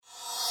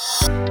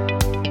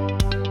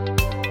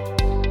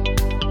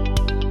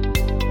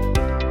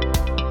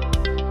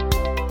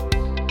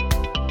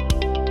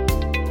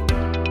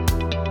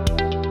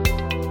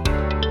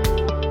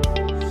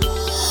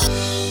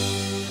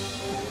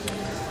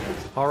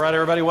right,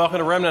 everybody, welcome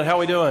to Remnant. How are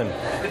we doing?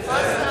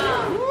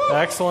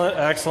 Excellent,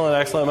 excellent,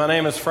 excellent. My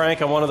name is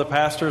Frank. I'm one of the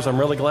pastors. I'm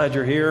really glad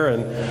you're here.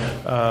 And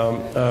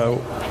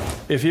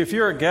if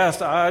you're a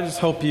guest, I just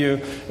hope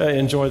you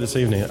enjoy this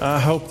evening. I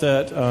hope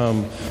that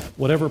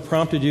whatever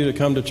prompted you to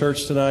come to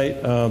church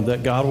tonight,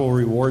 that God will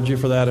reward you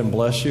for that and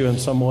bless you in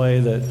some way,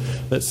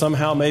 that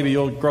somehow maybe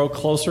you'll grow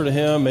closer to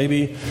Him.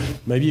 Maybe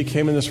you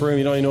came in this room,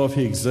 you don't even know if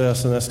He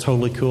exists, and that's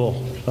totally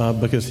cool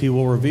because He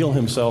will reveal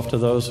Himself to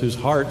those whose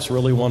hearts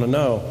really want to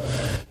know.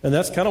 And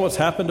that's kind of what's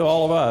happened to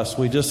all of us.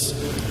 We just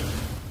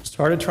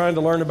started trying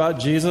to learn about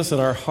Jesus,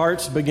 and our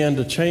hearts began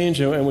to change,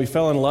 and we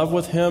fell in love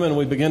with Him, and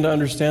we began to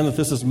understand that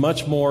this is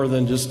much more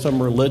than just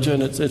some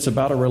religion. It's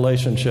about a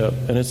relationship,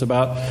 and it's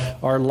about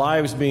our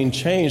lives being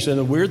changed. And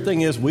the weird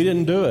thing is, we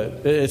didn't do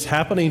it. It's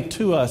happening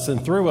to us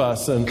and through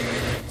us, and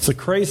it's the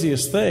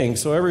craziest thing.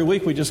 So every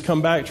week we just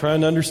come back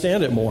trying to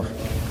understand it more.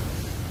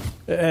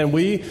 And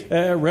we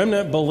at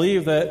Remnant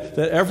believe that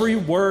every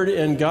word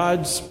in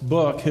God's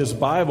book, His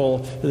Bible,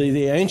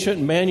 the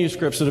ancient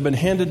manuscripts that have been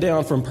handed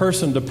down from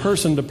person to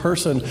person to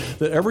person,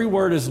 that every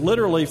word is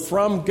literally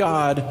from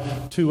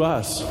God to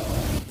us,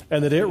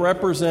 and that it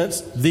represents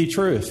the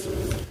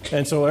truth.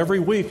 And so every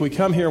week we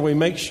come here, we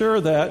make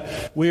sure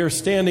that we are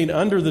standing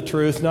under the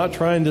truth, not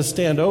trying to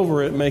stand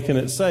over it, making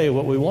it say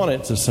what we want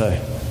it to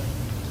say.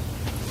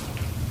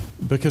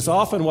 Because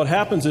often what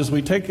happens is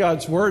we take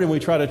God's word and we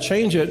try to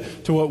change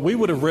it to what we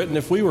would have written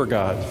if we were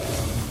God.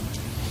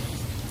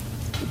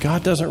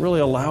 God doesn't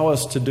really allow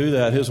us to do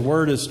that. His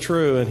word is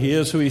true, and He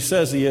is who He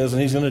says He is,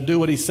 and He's going to do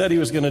what He said He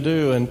was going to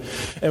do.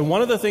 And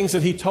one of the things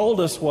that He told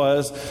us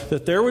was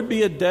that there would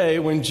be a day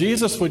when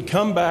Jesus would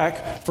come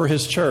back for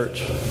His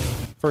church,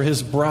 for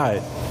His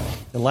bride.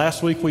 And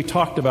last week we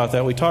talked about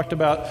that. We talked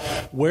about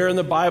where in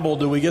the Bible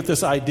do we get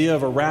this idea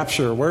of a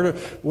rapture?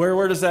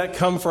 Where does that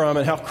come from?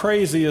 And how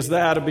crazy is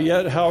that? But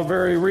yet how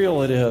very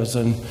real it is.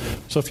 And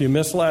so if you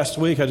missed last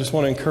week, I just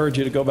want to encourage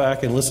you to go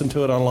back and listen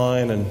to it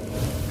online and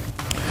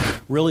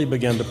really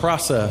begin to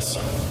process.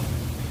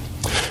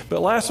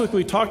 But last week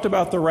we talked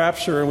about the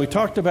rapture, and we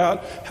talked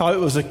about how it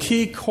was a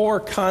key core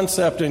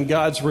concept in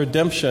God's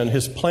redemption,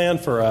 His plan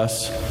for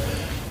us.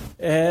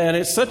 And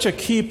it's such a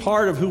key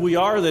part of who we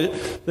are that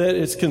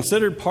it's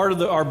considered part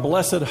of our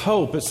blessed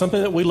hope. It's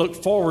something that we look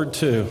forward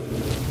to.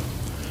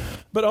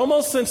 But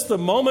almost since the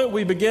moment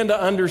we began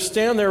to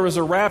understand there was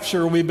a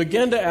rapture, we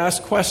began to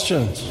ask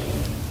questions.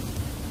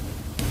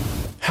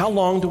 How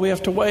long do we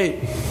have to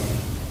wait?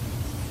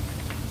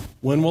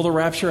 When will the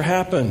rapture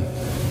happen?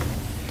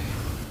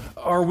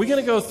 Are we going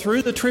to go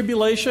through the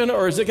tribulation,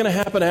 or is it going to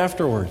happen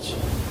afterwards?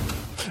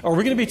 Are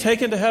we going to be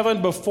taken to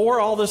heaven before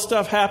all this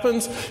stuff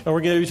happens? Are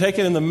we going to be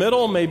taken in the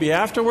middle, maybe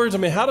afterwards? I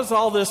mean, how does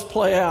all this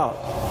play out?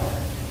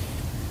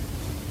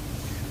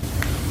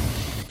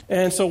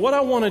 And so what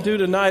I want to do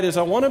tonight is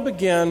I want to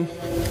begin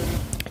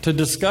to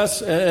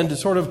discuss and to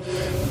sort of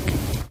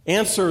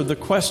answer the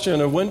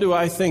question of when do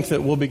I think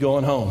that we'll be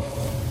going home?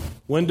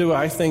 When do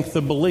I think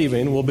the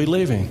believing will be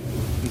leaving?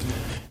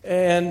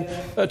 And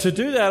to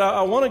do that,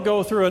 I want to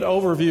go through an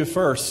overview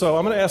first. So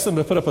I'm going to ask them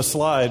to put up a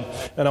slide.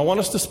 And I want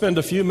us to spend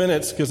a few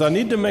minutes because I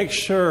need to make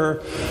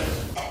sure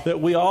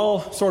that we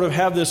all sort of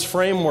have this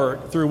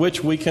framework through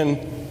which we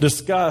can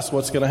discuss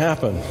what's going to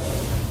happen.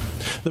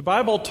 The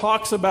Bible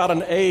talks about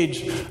an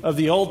age of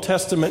the Old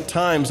Testament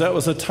times. That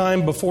was a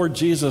time before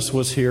Jesus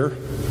was here.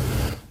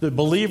 The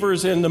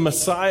believers in the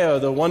Messiah,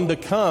 the one to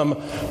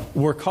come,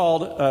 were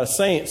called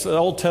saints,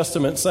 Old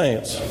Testament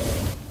saints.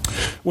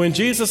 When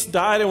Jesus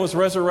died and was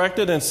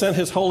resurrected and sent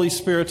His Holy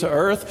Spirit to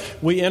earth,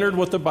 we entered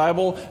what the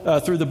Bible,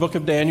 through the book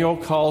of Daniel,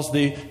 calls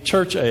the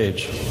church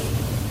age.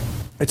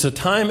 It's a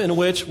time in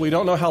which, we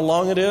don't know how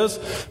long it is,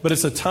 but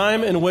it's a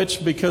time in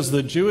which, because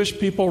the Jewish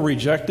people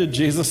rejected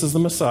Jesus as the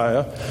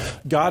Messiah,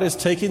 God is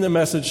taking the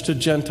message to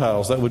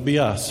Gentiles, that would be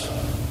us.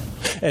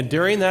 And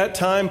during that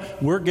time,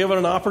 we're given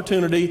an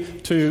opportunity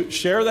to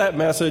share that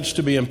message,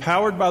 to be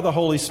empowered by the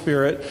Holy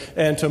Spirit,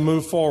 and to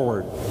move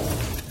forward.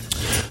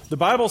 The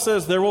Bible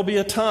says there will be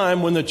a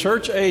time when the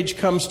church age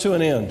comes to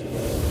an end.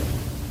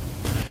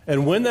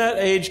 And when that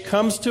age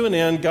comes to an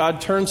end,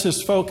 God turns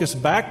His focus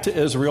back to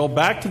Israel,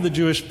 back to the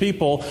Jewish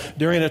people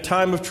during a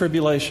time of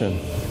tribulation.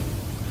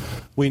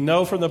 We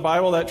know from the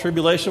Bible that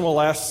tribulation will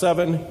last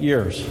 7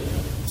 years.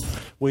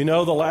 We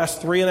know the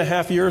last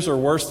 3.5 years are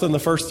worse than the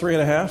first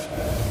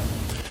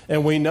 3.5.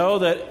 And we know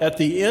that at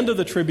the end of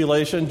the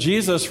tribulation,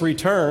 Jesus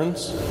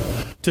returns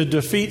to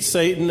defeat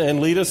Satan and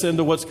lead us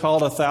into what's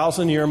called a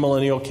 1,000-year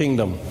millennial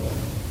kingdom.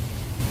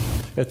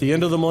 At the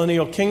end of the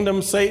millennial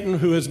kingdom, Satan,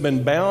 who has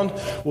been bound,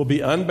 will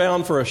be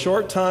unbound for a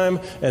short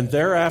time, and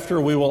thereafter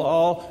we will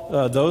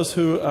all, those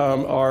who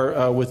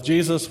are with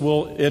Jesus,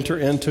 will enter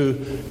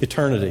into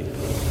eternity.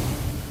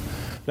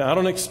 Now, I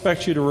don't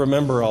expect you to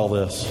remember all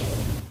this,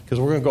 because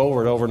we're going to go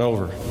over it over and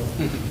over.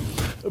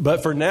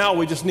 But for now,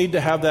 we just need to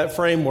have that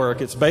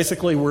framework. It's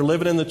basically we're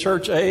living in the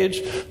church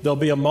age. There'll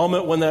be a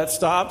moment when that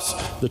stops.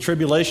 The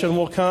tribulation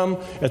will come.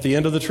 At the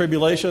end of the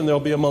tribulation, there'll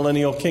be a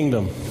millennial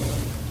kingdom.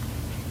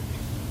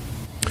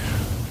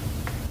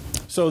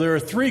 So there are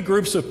three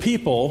groups of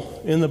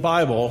people in the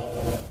Bible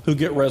who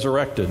get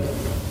resurrected.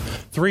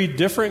 Three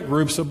different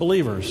groups of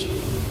believers.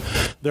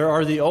 There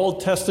are the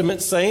Old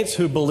Testament saints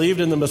who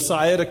believed in the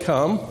Messiah to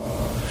come.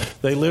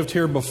 They lived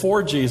here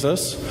before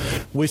Jesus.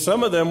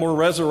 Some of them were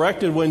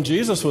resurrected when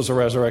Jesus was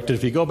resurrected.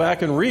 If you go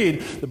back and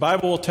read, the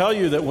Bible will tell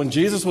you that when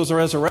Jesus was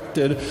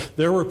resurrected,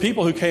 there were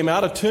people who came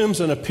out of tombs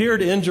and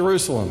appeared in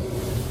Jerusalem.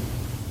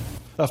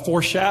 A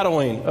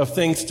foreshadowing of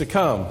things to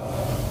come.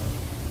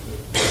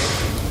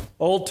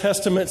 Old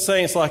Testament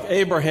saints like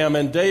Abraham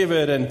and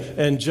David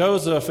and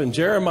Joseph and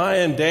Jeremiah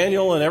and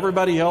Daniel and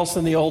everybody else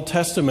in the Old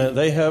Testament,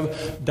 they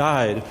have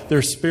died.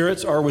 Their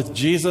spirits are with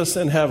Jesus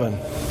in heaven.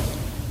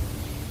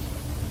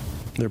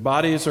 Their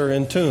bodies are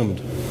entombed.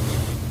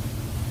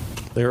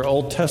 They are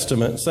Old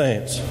Testament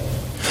saints.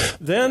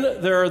 Then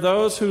there are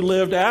those who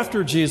lived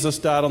after Jesus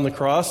died on the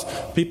cross,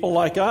 people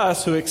like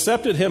us who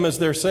accepted him as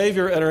their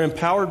Savior and are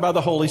empowered by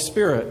the Holy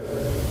Spirit.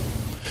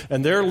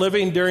 And they're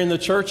living during the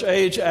church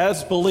age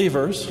as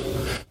believers.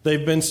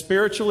 They've been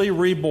spiritually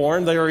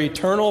reborn. They are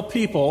eternal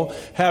people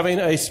having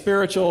a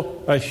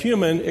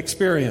human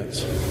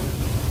experience.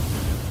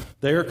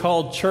 They are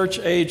called church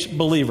age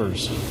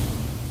believers.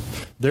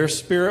 Their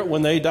spirit,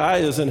 when they die,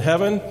 is in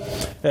heaven.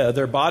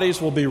 Their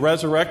bodies will be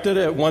resurrected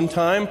at one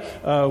time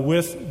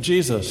with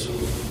Jesus.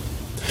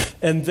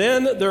 And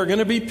then there are going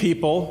to be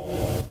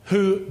people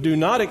who do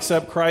not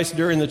accept Christ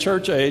during the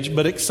church age,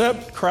 but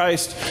accept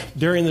Christ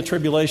during the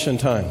tribulation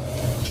time.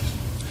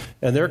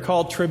 And they're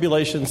called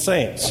tribulation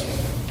saints.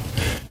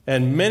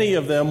 And many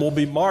of them will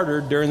be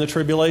martyred during the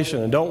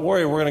tribulation. And don't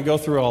worry, we're going to go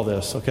through all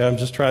this. Okay, I'm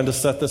just trying to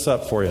set this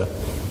up for you.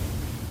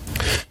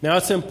 Now,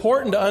 it's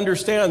important to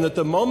understand that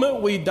the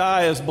moment we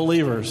die as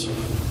believers,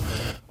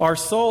 our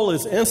soul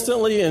is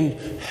instantly in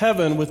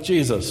heaven with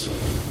Jesus.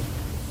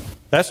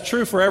 That's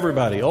true for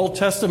everybody. Old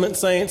Testament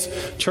saints,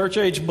 church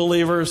age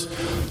believers,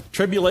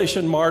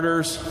 tribulation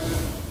martyrs,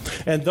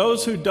 and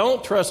those who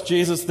don't trust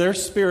Jesus, their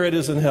spirit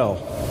is in hell.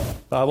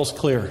 The Bible's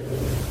clear.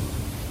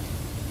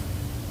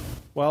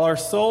 While our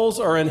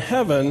souls are in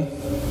heaven,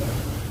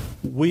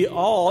 we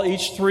all,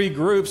 each three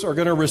groups, are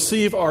going to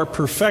receive our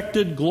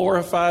perfected,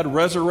 glorified,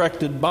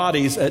 resurrected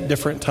bodies at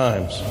different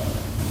times.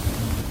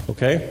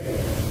 Okay?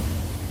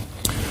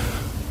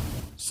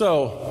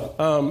 So,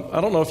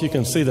 I don't know if you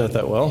can see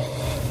that well.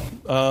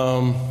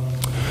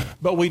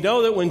 But we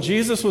know that when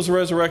Jesus was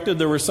resurrected,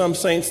 there were some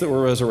saints that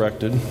were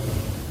resurrected.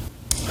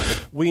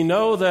 We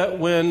know that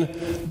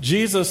when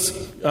Jesus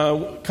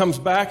comes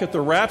back at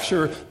the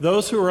rapture,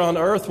 those who are on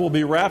earth will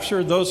be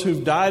raptured. Those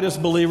who've died as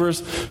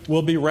believers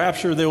will be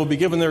raptured. They will be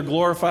given their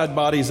glorified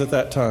bodies at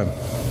that time.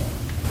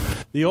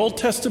 The Old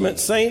Testament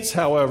saints,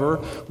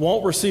 however,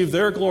 won't receive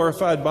their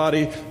glorified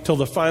body till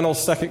the final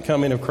second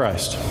coming of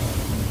Christ.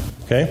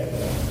 Okay?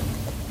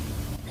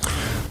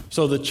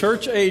 So the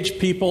church age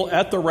people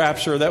at the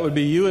rapture, that would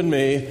be you and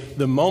me,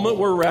 the moment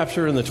we're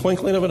raptured in the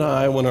twinkling of an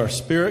eye, when our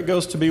spirit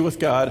goes to be with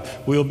God,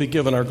 we'll be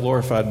given our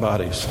glorified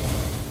bodies.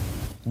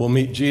 We'll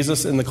meet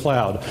Jesus in the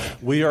cloud.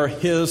 We are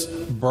his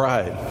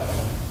bride.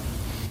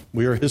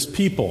 We are his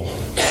people.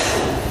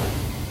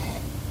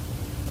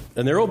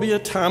 And there will be a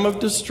time of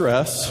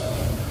distress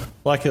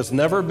like has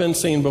never been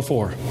seen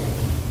before.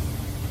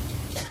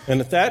 And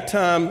at that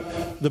time,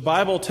 the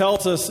Bible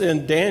tells us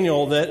in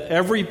Daniel that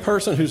every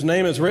person whose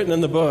name is written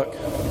in the book,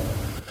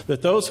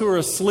 that those who are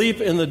asleep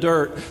in the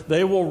dirt,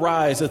 they will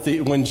rise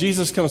when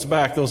Jesus comes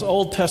back. Those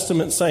Old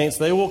Testament saints,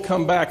 they will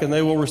come back and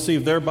they will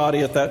receive their body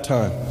at that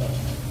time.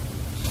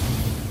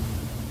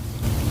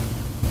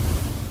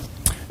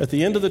 At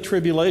the end of the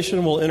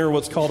tribulation, we'll enter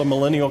what's called a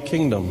millennial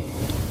kingdom.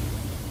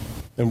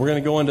 And we're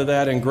going to go into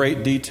that in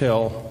great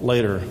detail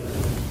later.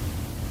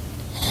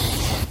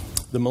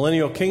 The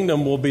millennial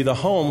kingdom will be the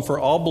home for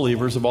all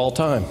believers of all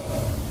time.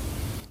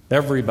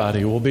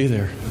 Everybody will be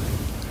there.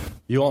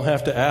 You won't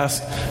have to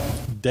ask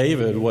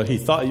David what he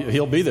thought.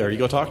 He'll be there. You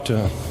go talk to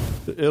him.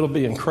 It'll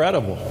be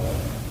incredible.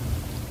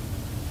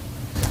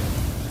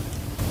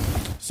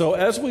 So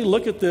as we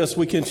look at this,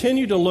 we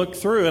continue to look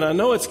through, and I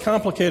know it's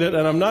complicated,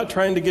 and I'm not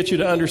trying to get you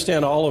to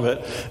understand all of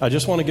it. I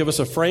just want to give us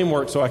a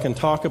framework so I can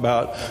talk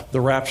about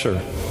the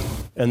rapture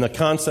and the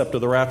concept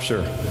of the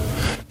rapture.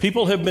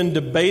 People have been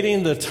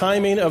debating the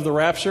timing of the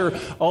rapture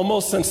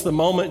almost since the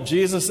moment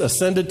Jesus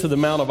ascended to the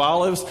Mount of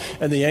Olives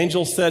and the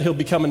angel said he'll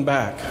be coming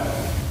back.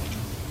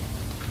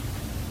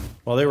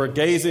 While they were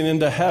gazing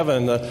into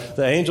heaven,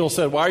 the angel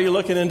said, "Why are you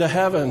looking into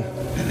heaven?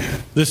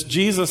 This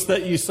Jesus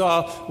that you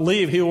saw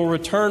leave, he will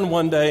return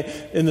one day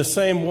in the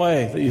same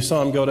way that you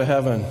saw him go to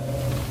heaven."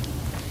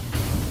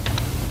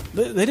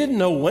 They didn't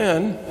know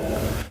when,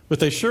 but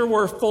they sure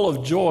were full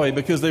of joy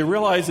because they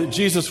realized that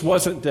Jesus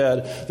wasn't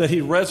dead, that he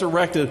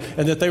resurrected,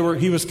 and that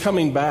he was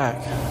coming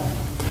back.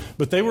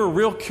 But they were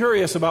real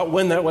curious about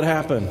when that would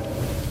happen.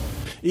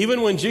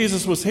 Even when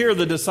Jesus was here,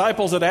 the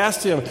disciples had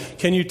asked him,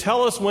 "Can you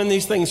tell us when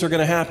these things are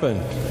going to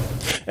happen?"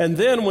 And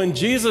then when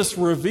Jesus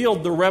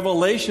revealed the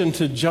revelation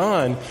to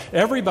John,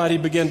 everybody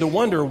began to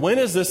wonder, when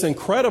is this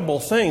incredible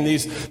thing,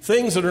 these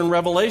things that are in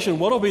Revelation,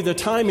 what will be the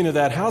timing of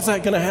that? How's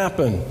that going to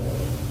happen?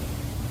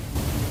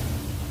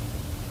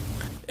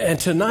 And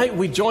tonight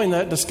we join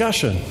that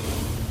discussion.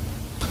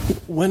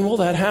 When will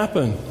that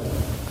happen?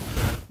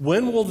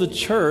 When will the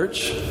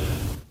church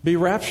be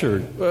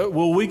raptured?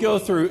 Will we go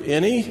through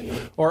any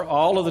or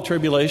all of the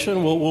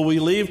tribulation? Will we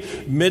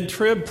leave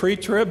mid-trib,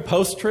 pre-trib,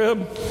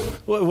 post-trib?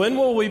 When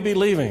will we be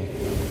leaving?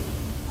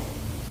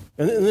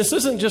 And this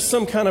isn't just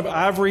some kind of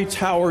ivory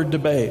tower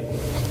debate.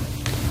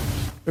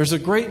 There's a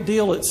great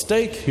deal at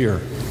stake here.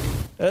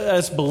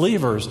 As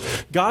believers,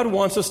 God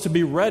wants us to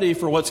be ready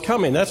for what's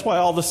coming. That's why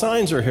all the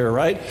signs are here,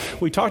 right?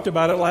 We talked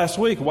about it last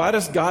week. Why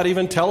does God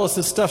even tell us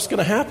this stuff's going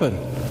to happen?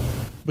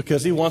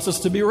 Because He wants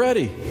us to be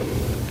ready.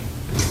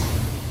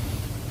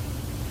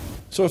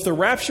 So if the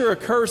rapture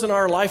occurs in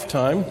our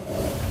lifetime,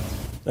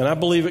 and I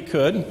believe it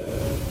could,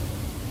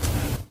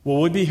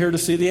 will we be here to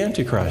see the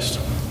Antichrist?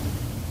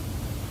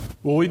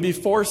 Will we be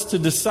forced to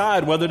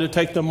decide whether to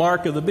take the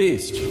mark of the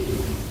beast?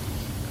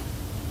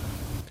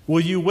 Will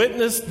you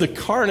witness the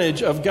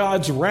carnage of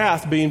God's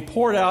wrath being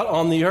poured out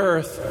on the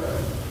earth?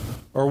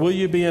 Or will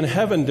you be in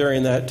heaven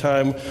during that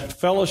time,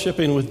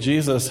 fellowshipping with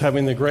Jesus,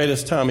 having the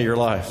greatest time of your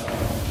life?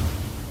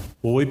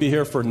 Will we be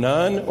here for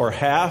none or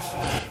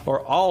half or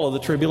all of the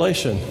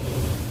tribulation?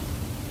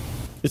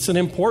 It's an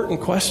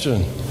important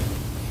question.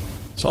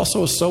 It's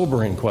also a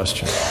sobering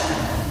question.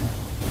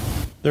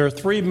 There are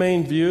three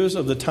main views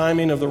of the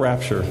timing of the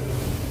rapture.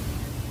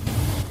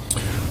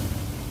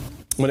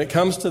 When it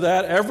comes to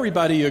that,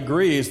 everybody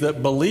agrees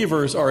that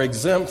believers are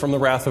exempt from the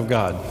wrath of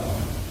God.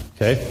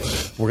 Okay?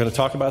 We're going to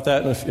talk about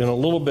that in a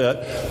little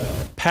bit.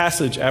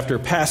 Passage after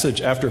passage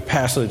after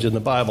passage in the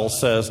Bible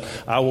says,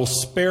 I will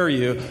spare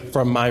you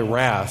from my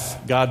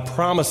wrath. God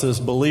promises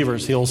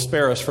believers He'll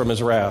spare us from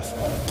His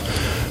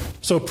wrath.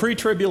 So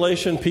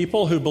pre-tribulation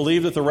people who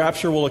believe that the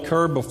rapture will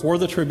occur before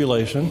the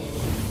tribulation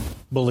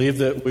believe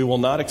that we will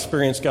not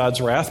experience God's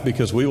wrath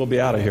because we will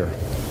be out of here.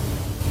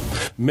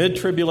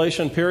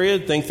 Mid-tribulation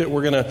period think that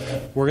we're going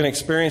to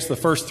experience the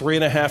first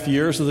 3.5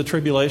 years of the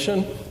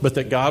tribulation, but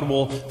that God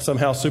will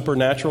somehow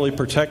supernaturally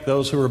protect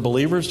those who are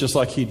believers, just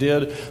like He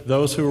did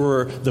those who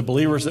were the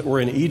believers that were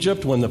in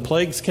Egypt when the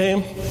plagues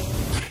came.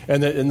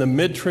 And that in the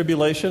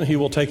mid-tribulation, He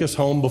will take us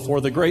home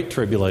before the great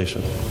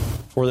tribulation,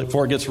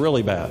 before it gets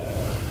really bad.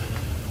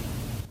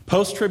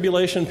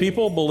 Post-tribulation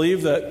people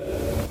believe that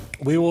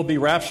we will be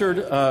raptured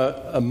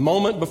a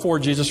moment before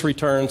Jesus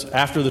returns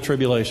after the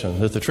tribulation.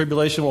 That the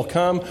tribulation will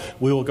come,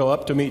 we will go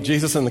up to meet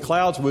Jesus in the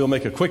clouds, we will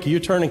make a quick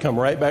U-turn and come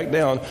right back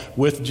down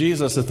with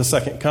Jesus at the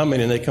second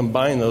coming, and they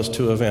combine those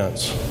two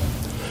events.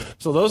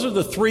 So those are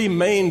the three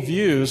main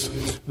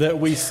views that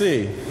we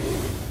see.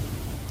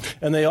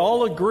 And they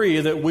all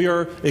agree that we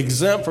are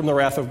exempt from the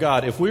wrath of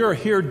God. If we are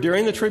here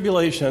during the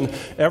tribulation,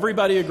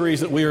 everybody agrees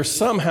that we are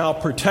somehow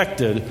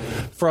protected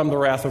from the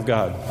wrath of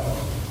God.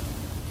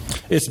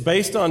 It's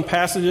based on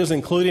passages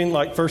including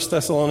like 1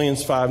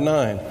 Thessalonians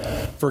 5:9.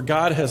 For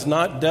God has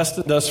not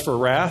destined us for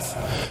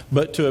wrath,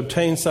 but to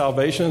obtain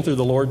salvation through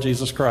the Lord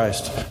Jesus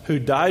Christ, who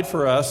died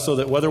for us so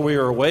that whether we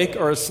are awake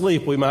or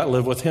asleep, we might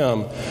live with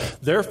Him.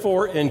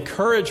 Therefore,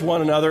 encourage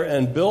one another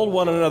and build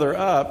one another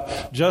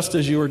up, just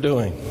as you are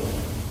doing.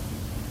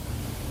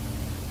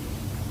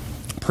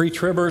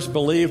 Pre-tribbers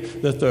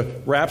believe that the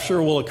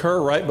rapture will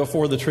occur right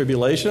before the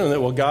tribulation and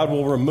that God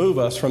will remove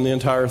us from the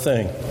entire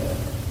thing.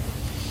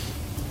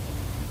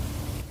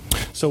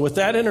 So with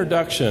that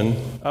introduction,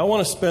 I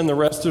want to spend the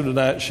rest of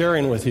tonight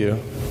sharing with you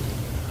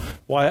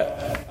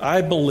why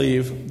I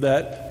believe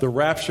that the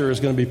rapture is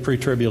going to be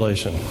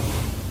pre-tribulation.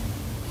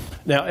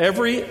 Now,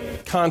 every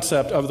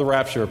concept of the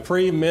rapture,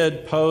 pre,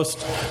 mid,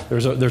 post,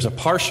 there's a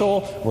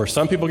partial where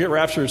some people get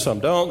raptured, some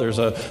don't. There's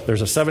a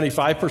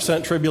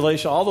 75%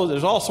 tribulation.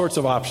 There's all sorts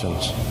of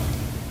options.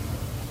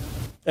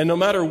 And no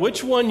matter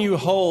which one you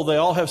hold, they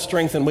all have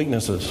strengths and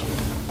weaknesses.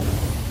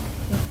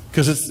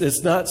 Because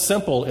it's not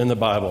simple in the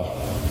Bible.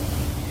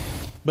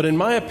 But in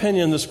my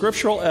opinion, the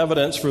scriptural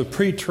evidence for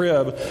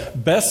pre-trib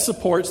best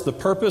supports the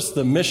purpose,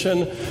 the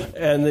mission,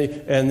 and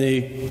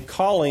the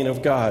calling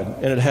of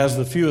God, and it has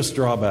the fewest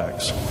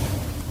drawbacks.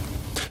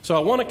 So I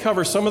want to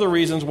cover some of the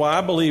reasons why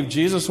I believe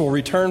Jesus will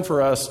return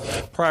for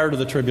us prior to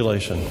the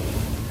tribulation.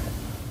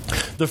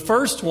 The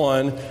first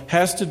one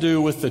has to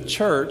do with the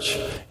church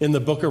in the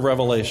book of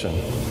Revelation.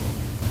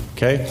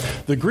 Okay?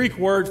 The Greek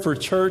word for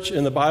church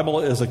in the Bible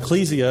is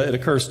ecclesia. It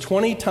occurs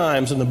 20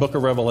 times in the book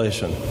of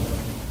Revelation.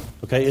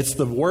 Okay, it's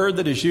the word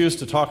that is used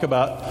to talk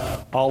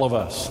about all of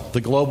us,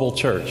 the global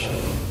church.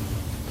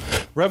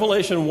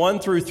 Revelation 1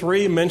 through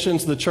 3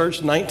 mentions the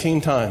church 19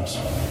 times.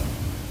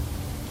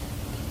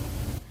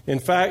 In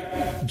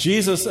fact,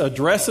 Jesus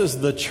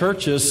addresses the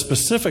churches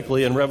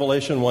specifically in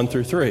Revelation 1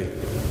 through 3.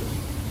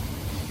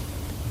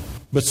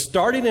 But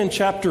starting in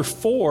chapter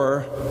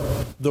 4,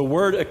 the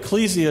word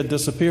ecclesia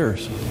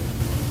disappears.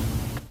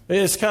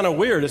 It's kind of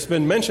weird. It's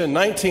been mentioned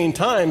 19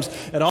 times,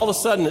 and all of a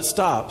sudden it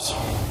stops.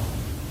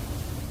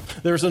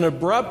 There's an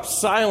abrupt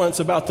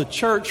silence about the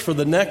church for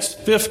the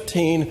next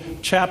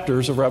 15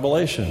 chapters of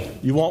Revelation.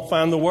 You won't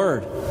find the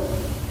word.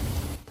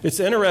 It's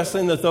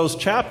interesting that those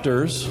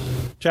chapters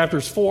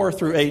 4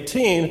 through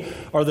 18,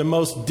 are the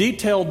most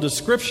detailed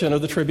description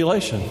of the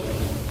tribulation.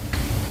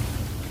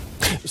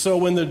 So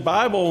when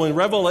when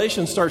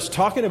Revelation starts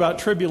talking about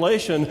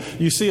tribulation,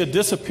 you see a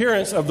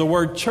disappearance of the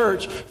word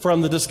church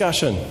from the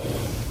discussion.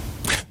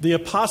 The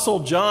Apostle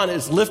John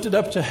is lifted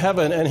up to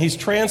heaven, and he's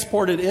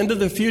transported into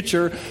the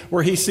future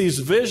where he sees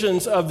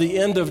visions of the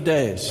end of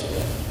days.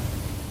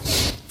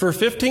 For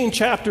 15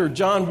 chapters,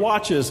 John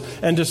watches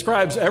and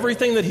describes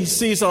everything that he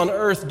sees on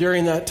earth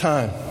during that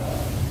time.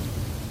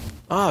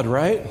 Odd,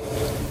 right?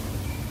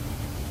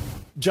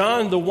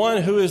 John, the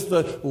one who is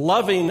the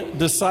loving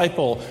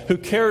disciple, who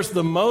cares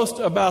the most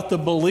about the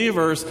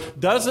believers,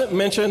 doesn't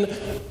mention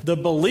the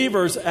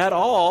believers at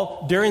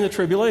all during the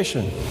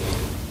tribulation.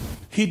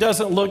 He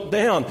doesn't look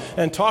down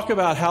and talk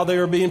about how they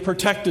are being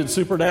protected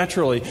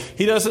supernaturally.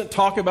 He doesn't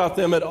talk about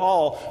them at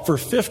all for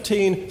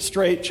 15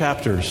 straight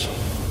chapters.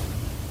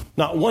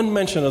 Not one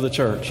mention of the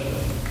church.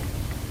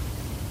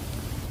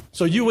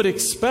 So you would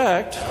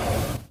expect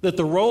that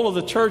the role of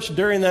the church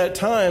during that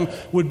time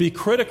would be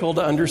critical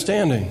to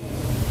understanding.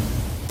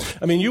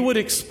 I mean, you would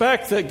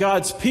expect that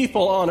God's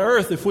people on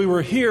earth, if we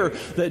were here,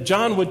 that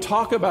John would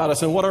talk about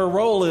us and what our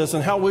role is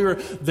and how we were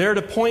there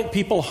to point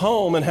people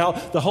home and how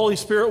the Holy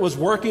Spirit was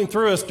working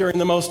through us during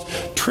the most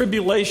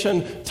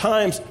tribulation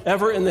times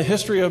ever in the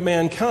history of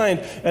mankind,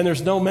 and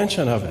there's no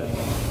mention of it.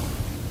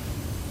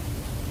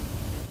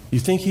 You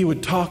think he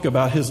would talk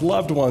about his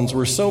loved ones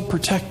were so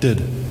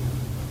protected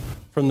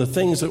from the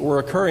things that were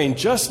occurring,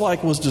 just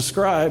like was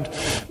described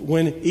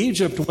when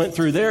Egypt went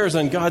through theirs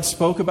and God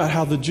spoke about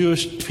how the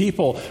Jewish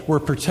people were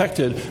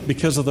protected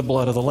because of the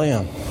blood of the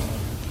Lamb.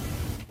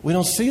 We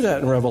don't see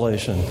that in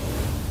Revelation.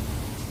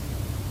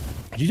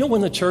 Do you know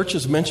when the church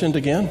is mentioned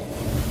again?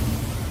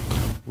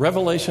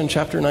 Revelation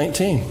chapter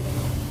 19.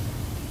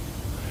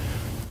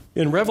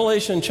 In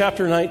Revelation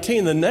chapter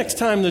 19, the next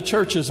time the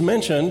church is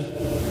mentioned,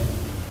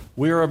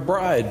 we are a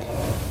bride.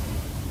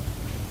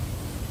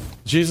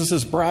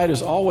 Jesus' bride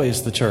is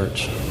always the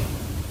church.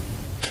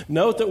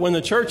 Note that when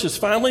the church is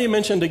finally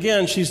mentioned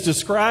again, she's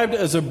described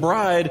as a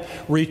bride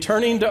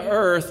returning to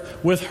earth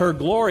with her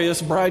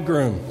glorious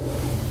bridegroom.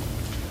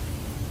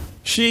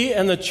 She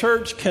and the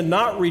church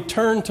cannot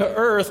return to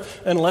earth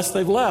unless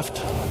they've left.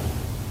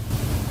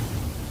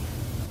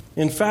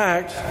 In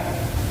fact,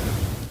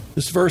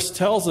 this verse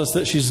tells us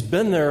that she's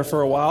been there for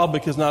a while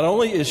because not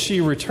only is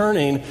she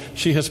returning,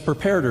 she has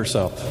prepared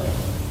herself.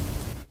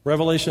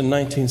 Revelation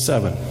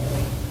 19:7.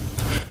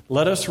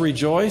 Let us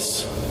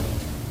rejoice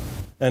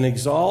and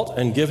exalt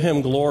and give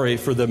him glory,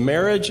 for the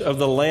marriage of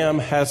the Lamb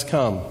has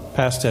come.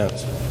 Past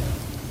tense.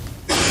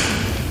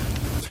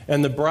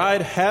 And the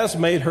bride has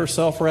made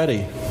herself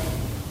ready.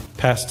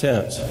 Past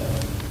tense.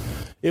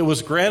 It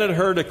was granted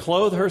her to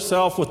clothe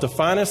herself with the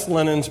finest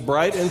linens,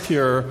 bright and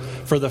pure,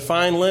 for the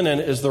fine linen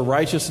is the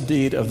righteous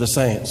deed of the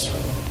saints.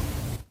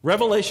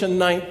 Revelation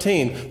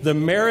 19, the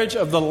marriage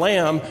of the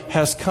Lamb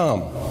has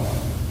come.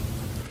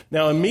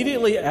 Now,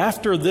 immediately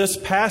after this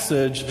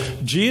passage,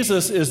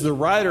 Jesus is the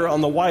rider on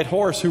the white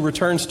horse who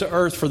returns to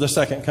earth for the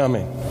second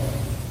coming.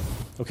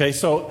 Okay,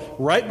 so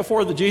right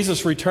before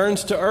Jesus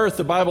returns to earth,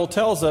 the Bible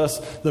tells us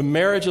the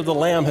marriage of the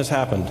Lamb has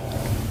happened.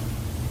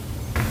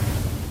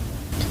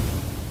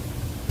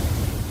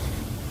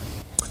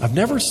 I've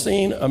never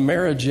seen a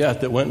marriage yet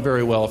that went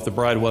very well if the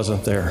bride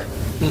wasn't there.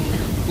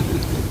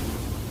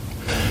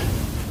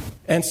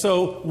 And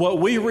so what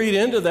we read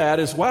into that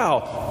is,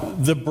 wow,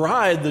 the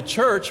bride, the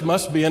church,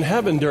 must be in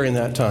heaven during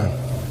that time.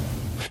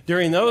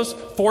 During those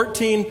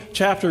 14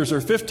 chapters or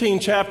 15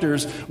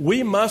 chapters,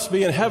 we must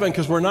be in heaven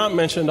because we're not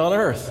mentioned on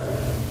earth.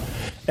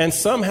 And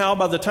somehow,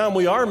 by the time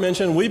we are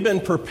mentioned, we've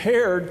been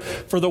prepared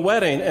for the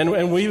wedding,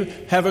 and we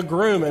have a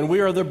groom, and we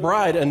are the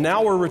bride, and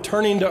now we're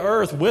returning to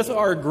earth with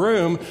our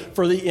groom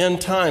for the end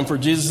time, for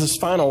Jesus'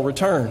 final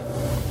return.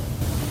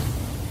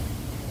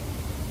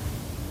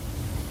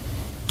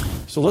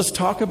 So let's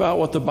talk about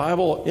what the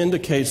Bible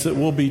indicates that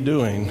we'll be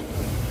doing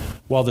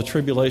while the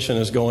tribulation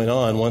is going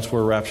on once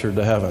we're raptured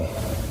to heaven.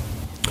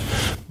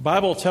 The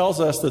Bible tells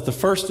us that the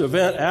first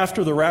event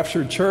after the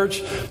raptured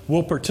church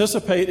will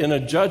participate in a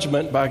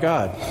judgment by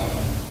God.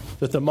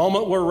 That the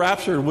moment we're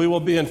raptured, we will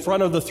be in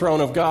front of the throne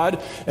of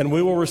God and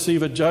we will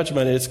receive a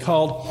judgment. It's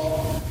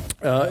called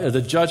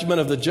the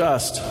judgment of the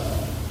just.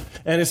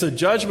 And it's a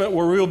judgment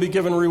where we will be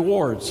given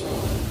rewards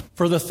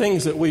for the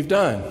things that we've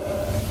done.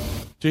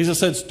 Jesus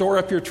said, store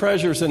up your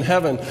treasures in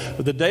heaven.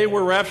 But the day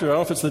we're raptured, I don't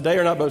know if it's the day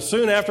or not, but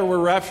soon after we're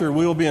raptured,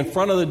 we will be in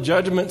front of the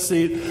judgment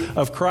seat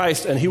of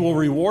Christ, and he will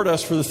reward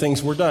us for the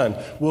things we're done.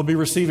 We'll be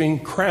receiving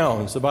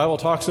crowns. The Bible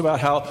talks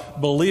about how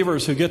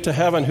believers who get to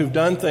heaven, who've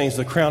done things,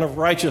 the crown of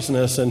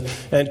righteousness, and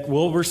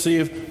will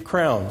receive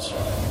crowns.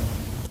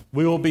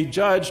 We will be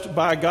judged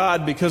by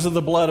God because of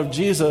the blood of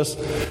Jesus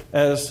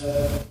as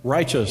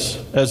righteous,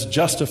 as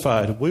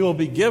justified. We will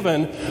be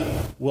given,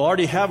 we'll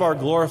already have our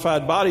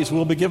glorified bodies,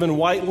 we'll be given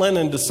white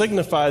linen to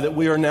signify that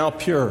we are now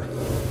pure.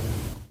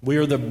 We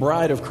are the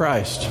bride of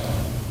Christ.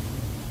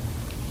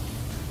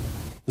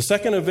 The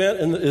second event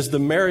is the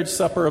marriage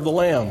supper of the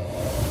Lamb.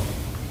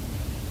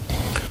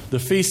 The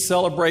feast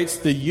celebrates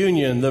the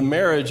union, the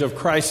marriage of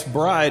Christ's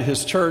bride,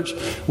 his church,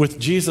 with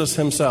Jesus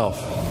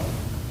himself.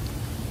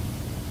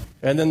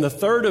 And then the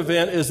third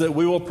event is that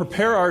we will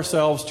prepare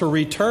ourselves to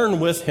return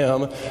with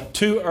him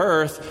to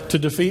earth to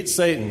defeat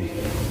Satan.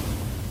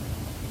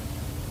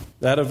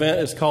 That event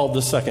is called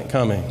the second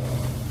coming.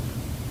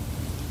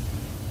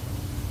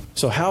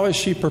 So how has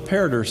she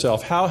prepared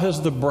herself? How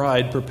has the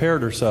bride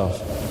prepared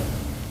herself?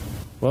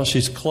 Well,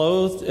 she's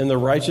clothed in the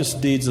righteous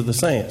deeds of the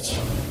saints.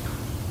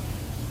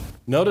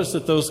 Notice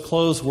that those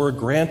clothes were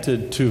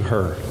granted to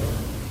her.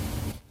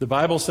 The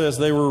Bible says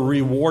they were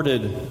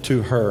rewarded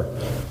to her,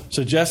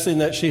 suggesting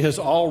that she has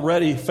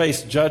already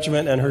faced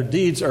judgment and her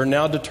deeds are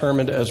now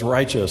determined as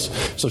righteous.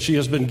 So she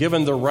has been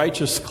given the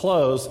righteous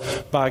clothes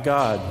by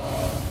God.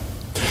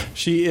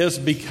 She is,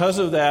 because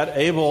of that,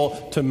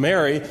 able to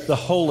marry the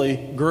holy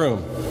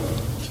groom.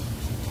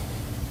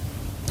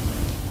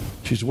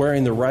 She's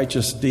wearing the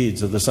righteous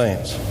deeds of the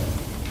saints.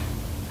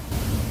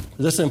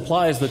 This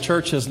implies the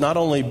church has not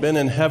only been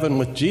in heaven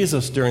with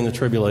Jesus during the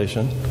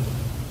tribulation,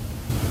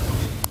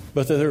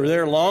 but that they're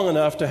there long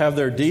enough to have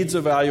their deeds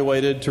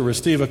evaluated, to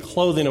receive a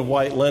clothing of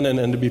white linen,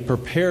 and to be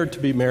prepared to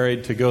be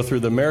married, to go through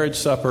the marriage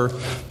supper,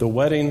 the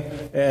wedding,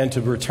 and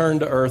to return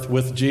to earth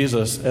with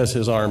Jesus as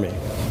his army.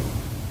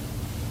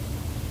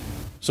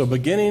 So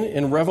beginning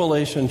in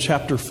Revelation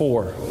chapter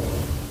 4,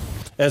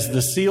 as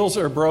the seals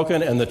are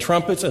broken and the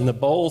trumpets and the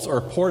bowls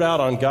are poured out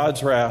on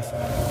God's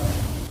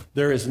wrath,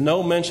 there is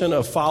no mention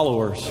of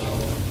followers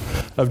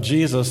of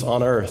Jesus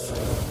on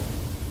earth.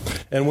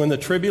 And when the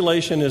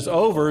tribulation is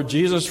over,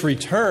 Jesus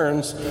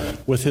returns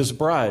with his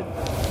bride.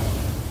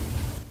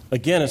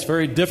 Again, it's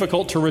very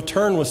difficult to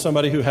return with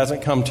somebody who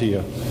hasn't come to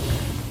you.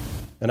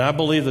 And I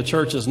believe the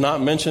church is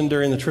not mentioned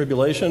during the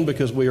tribulation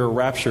because we are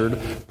raptured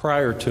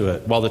prior to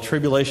it. While the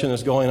tribulation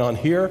is going on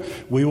here,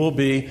 we will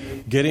be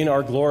getting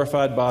our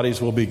glorified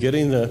bodies. We'll be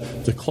getting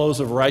the clothes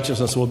of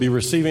righteousness. We'll be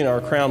receiving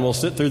our crown. We'll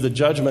sit through the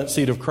judgment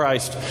seat of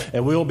Christ.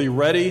 And we will be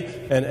ready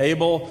and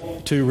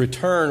able to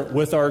return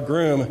with our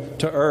groom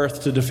to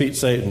earth to defeat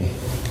Satan.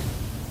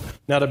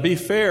 Now, to be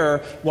fair,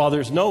 while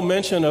there's no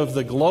mention of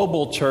the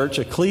global church,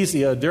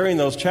 ecclesia, during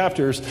those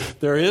chapters,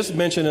 there is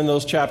mention in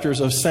those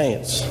chapters of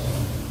saints.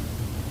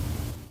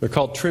 They're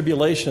called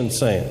tribulation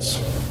saints.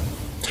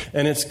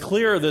 And it's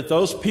clear that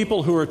those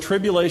people who are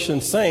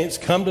tribulation saints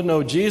come to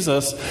know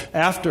Jesus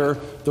after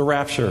the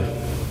rapture.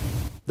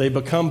 They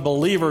become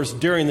believers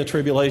during the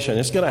tribulation.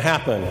 It's going to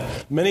happen.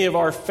 Many of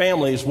our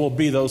families will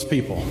be those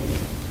people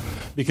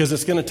because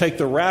it's going to take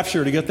the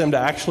rapture to get them to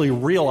actually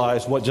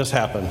realize what just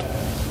happened.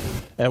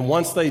 And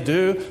once they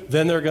do,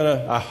 then they're going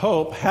to, I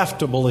hope, have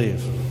to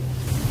believe.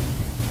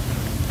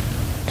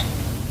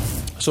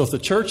 So if the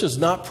church is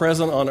not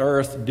present on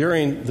earth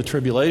during the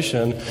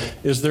tribulation,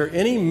 is there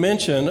any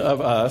mention of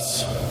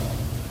us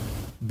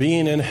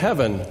being in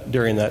heaven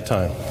during that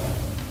time?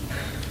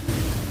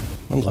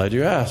 I'm glad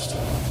you asked.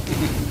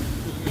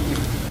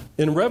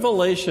 In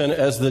Revelation,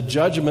 as the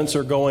judgments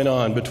are going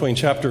on between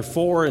chapter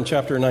 4 and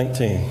chapter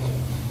 19,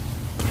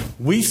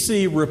 we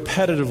see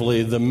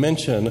repetitively the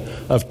mention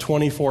of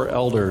 24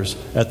 elders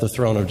at the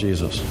throne of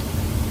Jesus.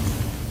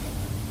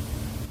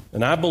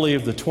 And I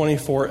believe the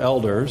 24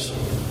 elders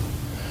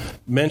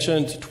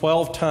mentioned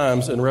 12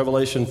 times in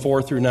Revelation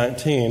 4 through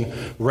 19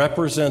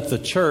 represent the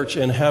church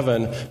in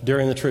heaven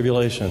during the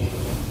tribulation.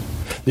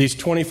 These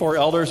 24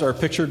 elders are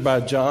pictured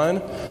by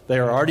John. They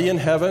are already in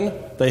heaven.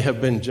 They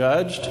have been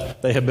judged.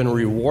 They have been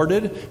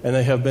rewarded, and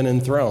they have been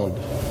enthroned.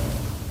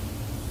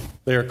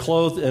 They are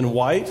clothed in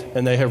white,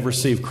 and they have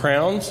received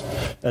crowns,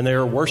 and they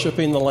are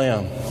worshiping the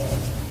Lamb.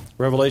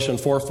 Revelation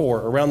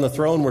 4:4. Around the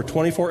throne were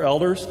 24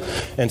 elders,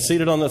 and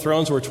seated on the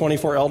thrones were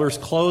 24 elders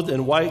clothed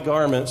in white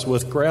garments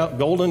with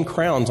golden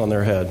crowns on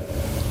their head.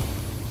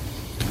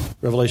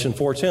 Revelation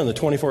 4:10. The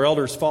 24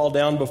 elders fall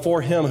down before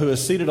him who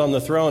is seated on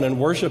the throne and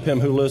worship him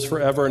who lives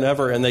forever and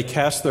ever, and they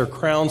cast their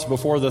crowns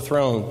before the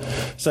throne,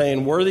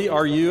 saying, "Worthy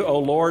are you, O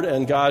Lord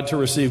and God, to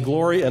receive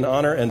glory and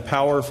honor and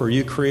power, for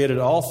you created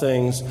all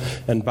things,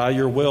 and by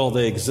your will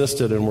they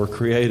existed and were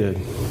created."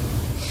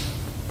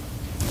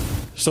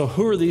 So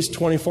who are these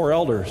 24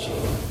 elders?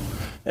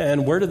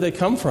 And where did they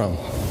come from?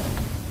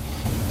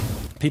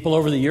 People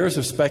over the years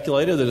have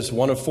speculated that it's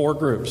one of four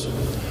groups.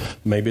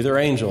 Maybe they're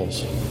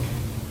angels.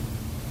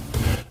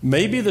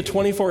 Maybe the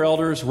 24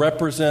 elders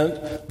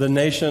represent the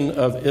nation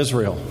of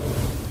Israel.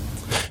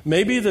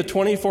 Maybe the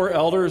 24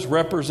 elders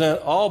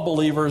represent all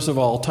believers of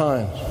all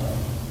time.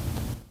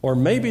 Or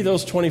maybe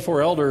those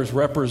 24 elders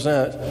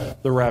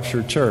represent the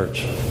raptured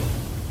church.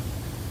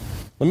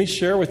 Let me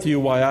share with you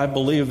why I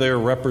believe they are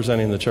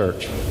representing the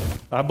church.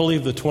 I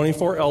believe the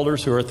 24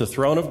 elders who are at the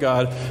throne of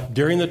God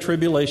during the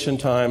tribulation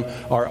time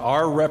are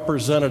our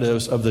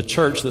representatives of the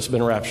church that's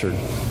been raptured.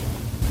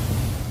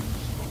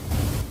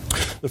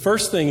 The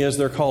first thing is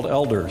they're called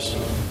elders.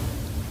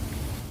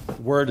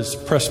 The word is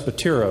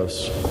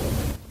presbyteros.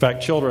 In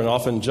fact, children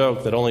often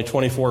joke that only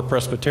 24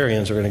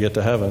 Presbyterians are going to get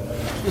to heaven.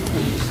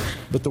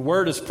 But the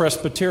word is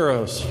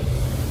presbyteros.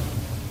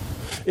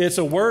 It's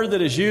a word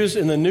that is used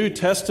in the New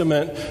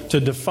Testament to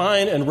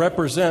define and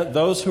represent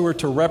those who are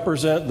to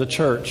represent the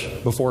church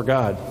before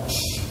God.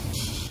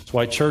 That's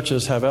why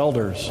churches have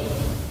elders.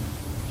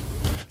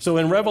 So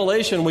in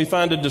Revelation, we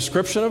find a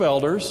description of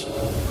elders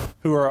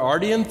who are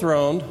already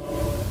enthroned,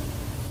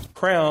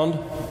 crowned,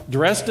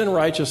 dressed in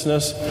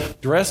righteousness,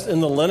 dressed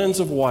in the linens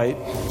of white.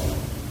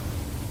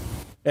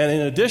 And in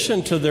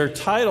addition to their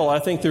title, I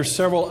think there's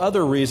several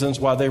other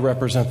reasons why they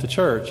represent the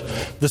church.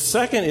 The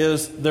second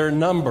is their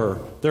number.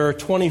 There are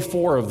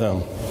 24 of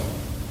them.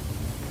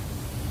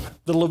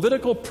 The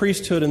Levitical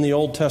priesthood in the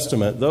Old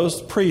Testament, those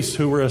priests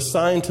who were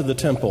assigned to the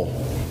temple,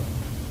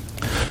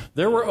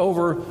 there were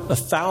over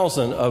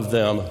 1,000 of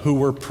them who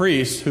were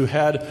priests who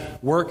had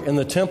work in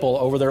the temple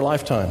over their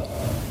lifetime.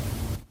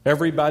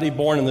 Everybody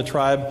born in the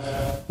tribe,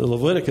 the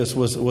Leviticus,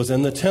 was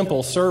in the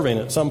temple serving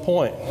at some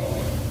point.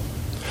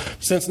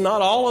 Since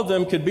not all of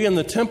them could be in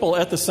the temple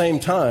at the same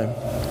time,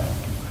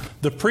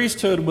 the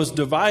priesthood was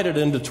divided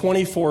into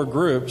 24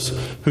 groups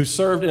who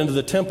served into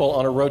the temple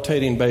on a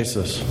rotating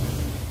basis.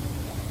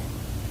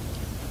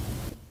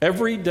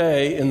 Every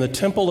day in the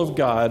temple of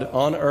God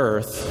on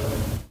earth,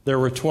 there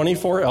were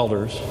 24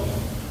 elders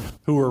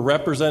who were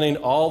representing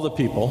all the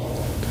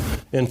people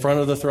in front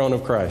of the throne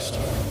of Christ.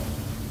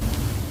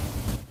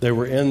 They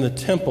were in the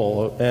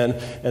temple and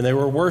they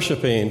were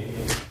worshiping.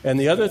 And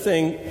the other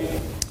thing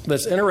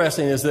that's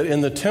interesting is that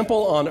in the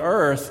temple on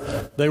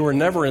earth, they were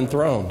never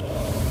enthroned.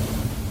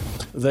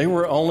 They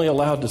were only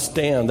allowed to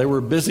stand. They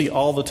were busy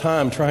all the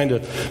time trying to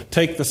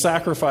take the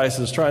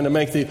sacrifices, trying to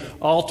make the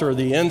altar,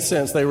 the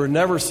incense. They were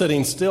never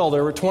sitting still.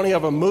 There were 20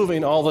 of them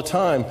moving all the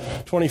time,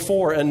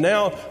 24. And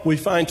now we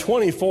find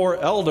 24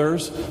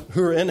 elders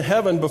who are in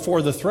heaven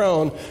before the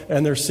throne,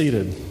 and they're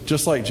seated,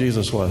 just like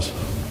Jesus was.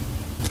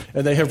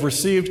 And they have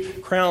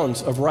received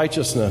crowns of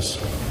righteousness.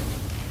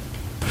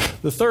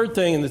 The third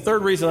thing, and the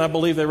third reason I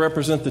believe they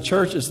represent the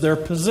church, is their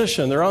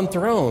position. They're on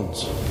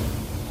thrones.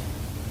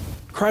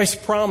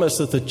 Christ promised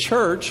that the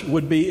church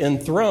would be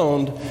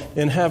enthroned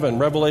in heaven.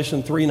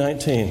 Revelation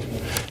 3:19.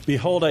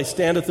 Behold, I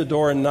stand at the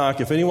door and knock.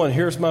 If anyone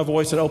hears my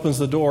voice and opens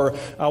the door,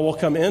 I will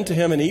come into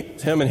him and eat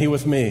with him and he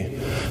with me.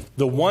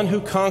 The one who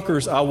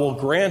conquers, I will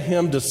grant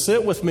him to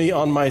sit with me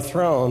on my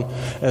throne,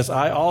 as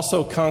I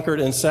also conquered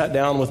and sat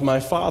down with my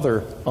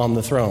Father on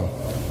the throne.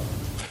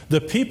 The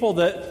people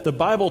that the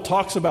Bible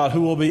talks about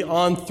who will be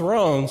on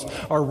thrones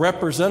are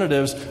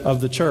representatives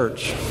of the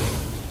church.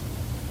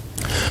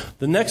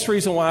 The next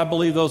reason why I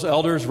believe those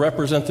elders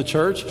represent the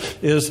church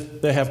is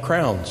they have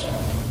crowns.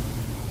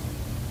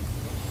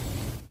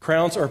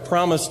 Crowns are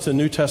promised to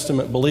New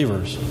Testament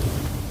believers.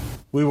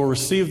 We will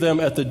receive them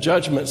at the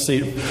judgment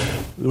seat,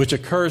 which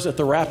occurs at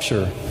the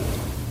rapture.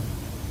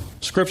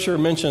 Scripture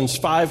mentions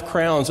 5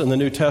 crowns in the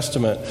New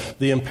Testament: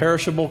 the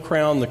imperishable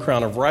crown, the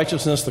crown of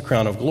righteousness, the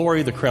crown of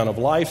glory, the crown of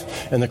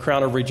life, and the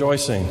crown of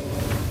rejoicing.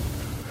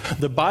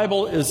 The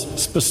Bible is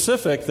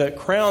specific that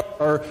crowns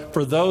are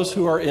for those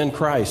who are in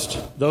Christ,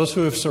 those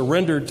who have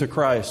surrendered to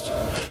Christ,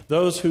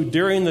 those who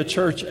during the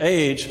church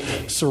age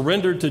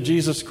surrendered to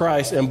Jesus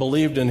Christ and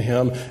believed in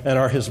him and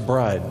are his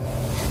bride.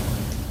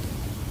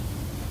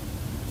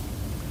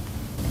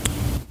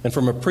 And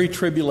from a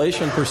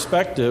pre-tribulation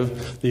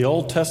perspective, the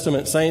Old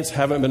Testament saints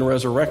haven't been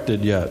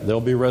resurrected yet. They'll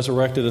be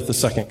resurrected at the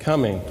second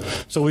coming.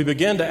 So we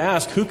begin to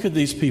ask, who could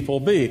these people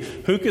be?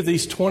 Who could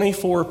these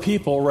 24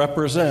 people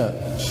represent?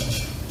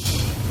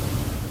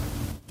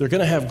 They're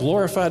going to have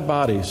glorified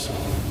bodies.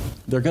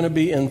 They're going to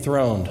be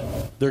enthroned.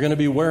 They're going to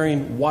be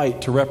wearing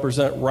white to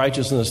represent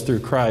righteousness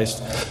through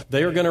Christ.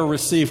 They are going to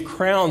receive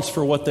crowns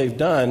for what they've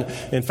done.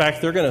 In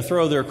fact, they're going to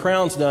throw their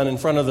crowns down in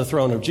front of the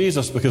throne of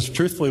Jesus, because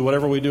truthfully,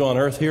 whatever we do on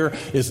earth here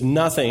is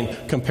nothing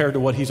compared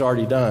to what he's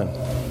already done.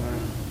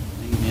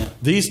 Amen.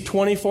 These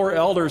 24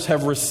 elders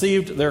have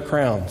received their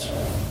crowns.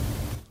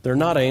 They're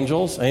not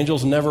angels.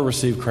 Angels never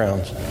receive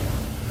crowns.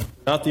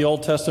 Not the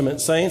Old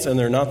Testament saints, and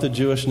they're not the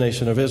Jewish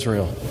nation of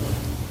Israel.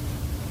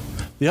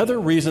 The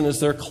other reason is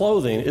their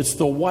clothing. It's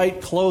the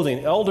white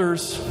clothing.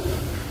 Elders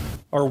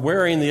are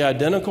wearing the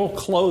identical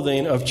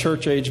clothing of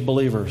church-age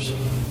believers.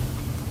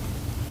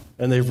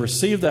 And they've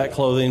received that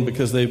clothing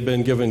because they've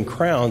been given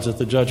crowns at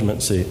the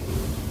judgment seat.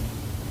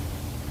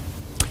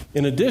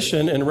 In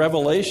addition, in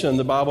Revelation,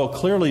 the Bible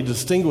clearly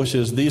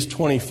distinguishes these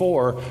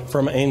 24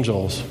 from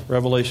angels.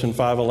 Revelation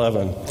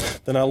 5:11.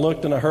 Then I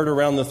looked and I heard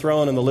around the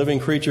throne and the living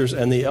creatures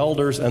and the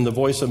elders and the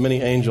voice of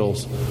many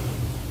angels,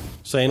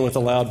 saying with a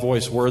loud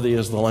voice, "Worthy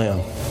is the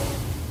Lamb."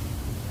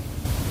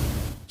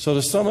 So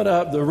to sum it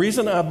up, the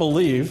reason I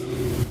believe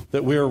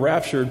that we are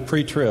raptured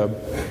pre-trib,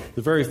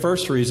 the very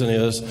first reason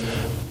is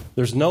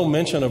there's no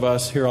mention of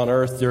us here on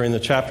earth during the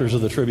chapters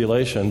of the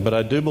tribulation, but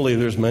I do believe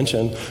there's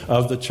mention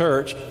of the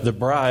church, the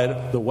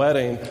bride, the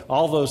wedding,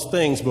 all those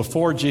things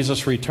before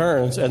Jesus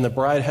returns, and the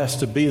bride has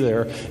to be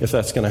there if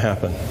that's going to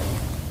happen.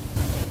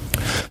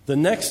 The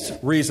next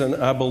reason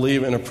I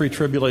believe in a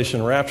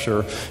pre-tribulation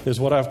rapture is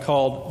what I've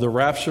called the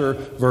rapture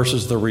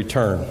versus the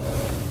return.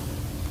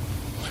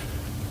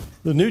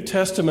 The New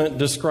Testament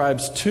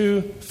describes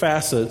 2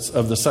 facets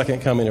of the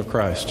second coming of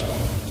Christ.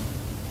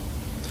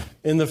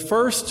 In the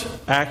first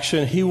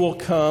action, he will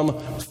come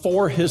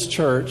for his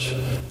church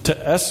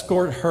to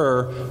escort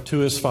her to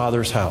his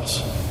Father's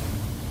house.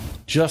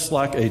 just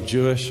like a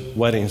Jewish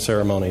wedding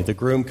ceremony. The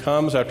groom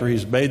comes after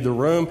he's made the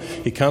room.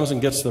 He comes and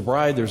gets the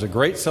bride. There's a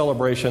great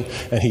celebration,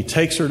 and he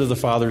takes her to the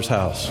Father's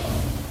house.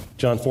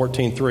 John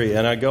 14:3,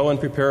 and I go and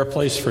prepare a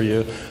place for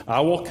you. I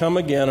will come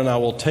again, and I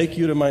will take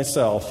you to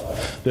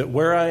myself, that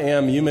where I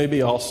am you may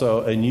be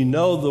also, and you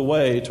know the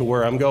way to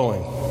where I'm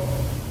going.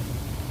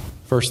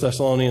 1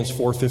 Thessalonians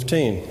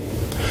 4:15.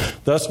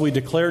 Thus we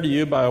declare to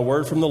you by a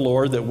word from the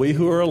Lord that we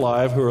who are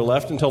alive, who are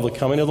left until the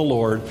coming of the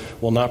Lord,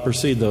 will not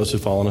precede those who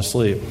have fallen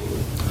asleep.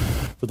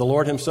 For the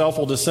Lord himself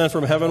will descend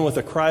from heaven with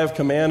a cry of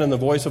command and the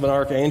voice of an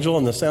archangel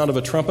and the sound of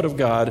a trumpet of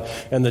God,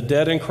 and the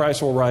dead in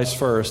Christ will rise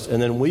first. And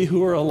then we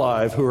who are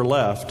alive, who are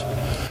left,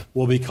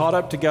 will be caught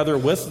up together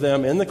with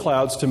them in the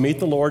clouds to meet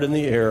the Lord in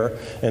the air,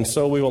 and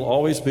so we will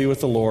always be with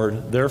the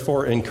Lord.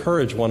 Therefore,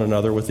 encourage one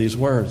another with these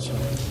words.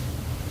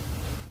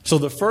 So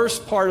the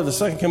first part of the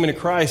second coming of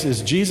Christ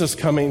is Jesus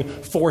coming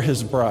for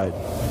his bride,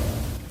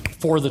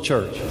 for the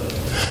church.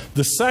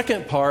 The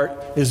second part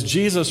is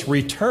Jesus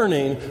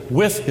returning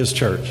with his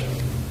church.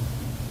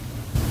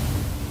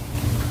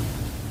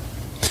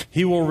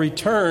 He will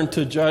return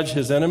to judge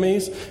his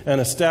enemies and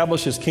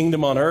establish his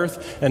kingdom on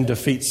earth and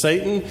defeat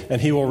Satan,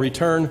 and he will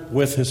return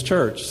with his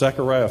church.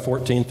 Zechariah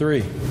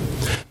 14:3.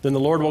 Then the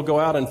Lord will go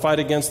out and fight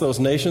against those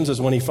nations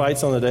as when he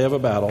fights on the day of a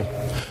battle.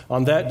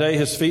 On that day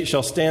his feet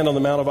shall stand on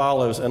the Mount of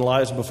Olives and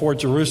lies before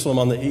Jerusalem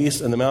on the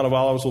east, and the Mount of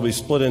Olives will be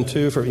split in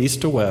two from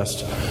east to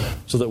west,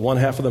 so that one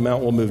half of the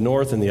mount will move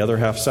north and the other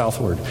half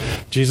southward.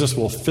 Jesus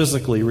will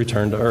physically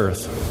return to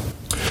earth.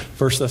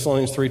 1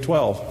 Thessalonians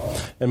 3:12,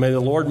 and may the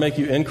Lord make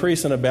you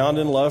increase and abound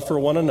in love for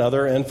one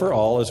another and for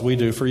all, as we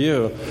do for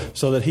you,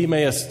 so that he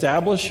may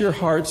establish your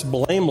hearts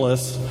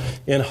blameless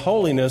in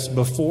holiness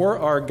before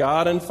our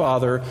God and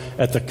Father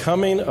at the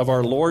coming of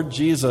our Lord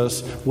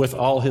Jesus with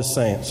all his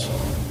saints.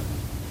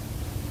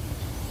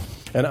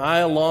 And I,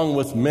 along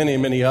with many,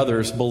 many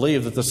others,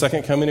 believe that the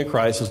second coming of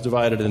Christ is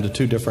divided into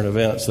two different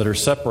events that are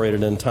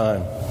separated in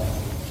time.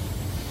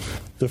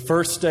 The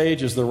first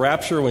stage is the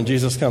rapture, when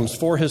Jesus comes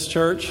for his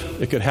church.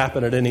 It could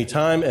happen at any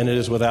time, and it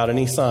is without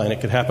any sign. It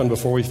could happen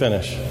before we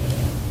finish.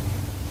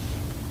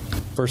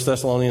 1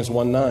 Thessalonians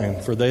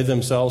 1:9, for they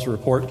themselves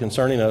report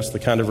concerning us the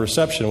kind of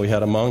reception we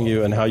had among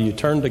you, and how you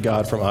turned to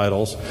God from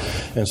idols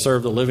and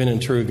served the living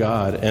and true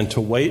God, and to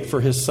wait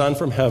for his Son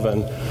from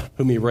heaven,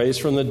 whom he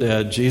raised from the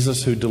dead,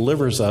 Jesus, who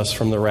delivers us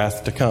from the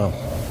wrath to come.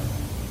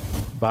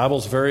 The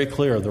Bible's very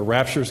clear. The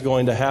rapture is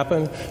going to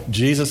happen.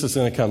 Jesus is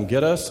going to come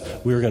get us.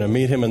 We are going to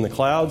meet him in the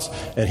clouds,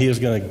 and he is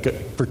going to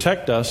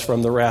protect us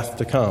from the wrath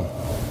to come.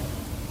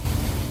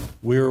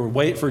 We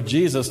wait for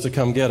Jesus to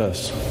come get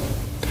us.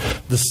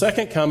 The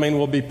second coming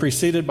will be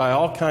preceded by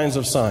all kinds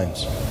of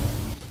signs.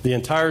 The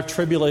entire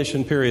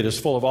tribulation period is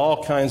full of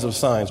all kinds of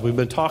signs. We've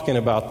been talking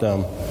about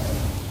them.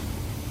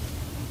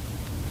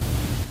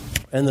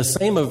 And the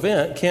same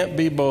event can't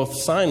be both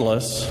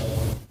signless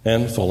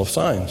and full of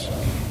signs.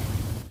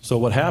 So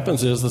what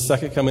happens is the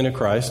second coming of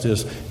Christ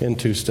is in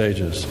two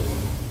stages.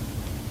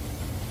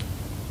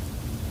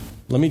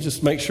 Let me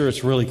just make sure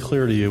it's really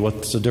clear to you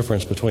what's the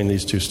difference between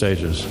these two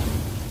stages.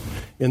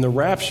 In the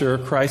rapture,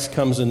 Christ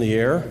comes in the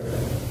air.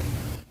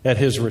 At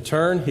his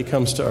return, he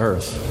comes to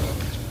earth.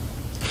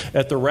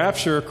 At the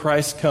rapture,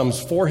 Christ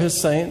comes for his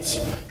saints.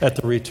 At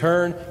the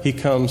return, he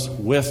comes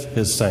with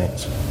his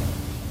saints.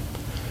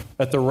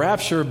 At the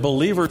rapture,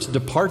 believers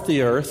depart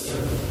the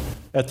earth.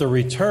 At the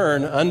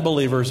return,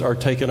 unbelievers are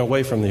taken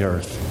away from the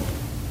earth.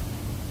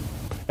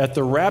 At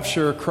the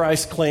rapture,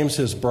 Christ claims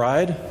his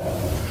bride.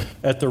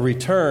 At the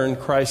return,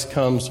 Christ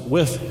comes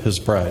with his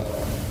bride.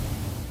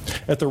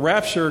 At the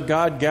rapture,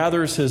 God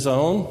gathers his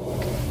own.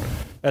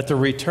 At the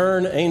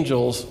return,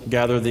 angels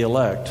gather the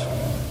elect.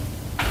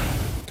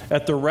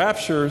 At the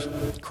rapture,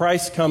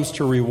 Christ comes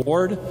to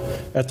reward.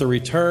 At the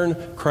return,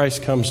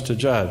 Christ comes to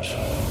judge.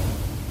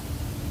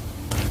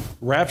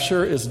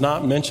 Rapture is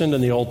not mentioned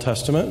in the Old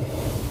Testament.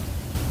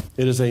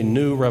 It is a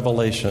new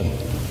revelation.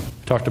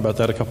 We talked about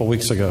that a couple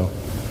weeks ago.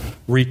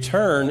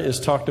 Return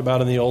is talked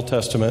about in the Old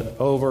Testament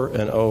over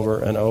and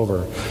over and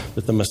over,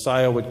 that the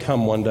Messiah would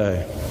come one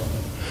day.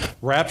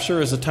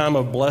 Rapture is a time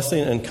of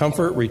blessing and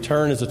comfort.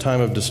 Return is a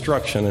time of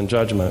destruction and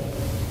judgment.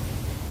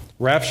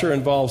 Rapture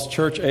involves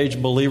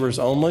church-age believers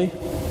only.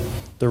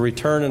 The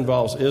return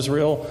involves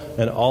Israel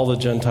and all the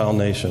Gentile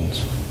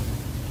nations.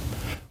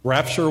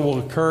 Rapture will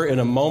occur in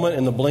a moment,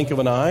 in the blink of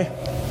an eye.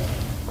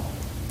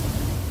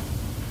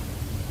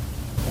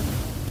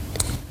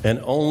 And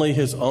only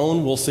his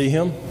own will see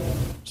him.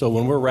 So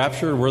when we're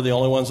raptured, we're the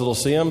only ones that will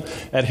see him.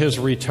 At his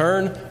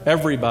return,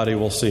 everybody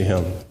will see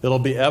him. It'll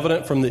be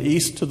evident from the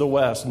east to the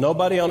west.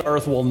 Nobody on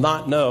earth will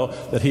not know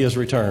that he has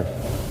returned.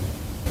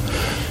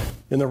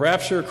 In the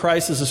rapture,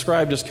 Christ is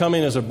described as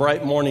coming as a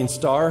bright morning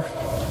star.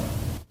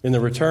 In the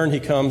return,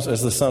 he comes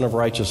as the Son of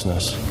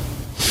Righteousness.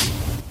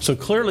 So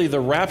clearly, the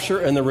rapture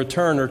and the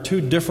return are two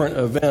different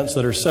events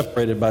that are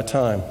separated by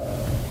time.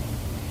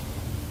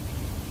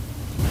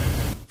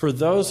 For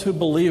those who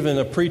believe in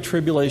a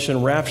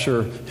pre-tribulation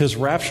rapture, his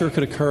rapture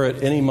could occur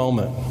at any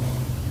moment.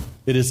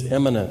 It is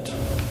imminent.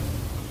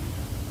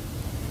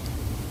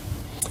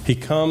 He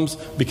comes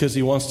because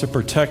he wants to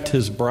protect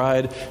his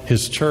bride,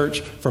 his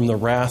church, from the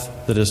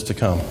wrath that is to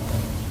come.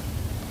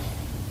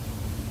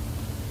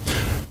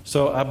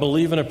 So I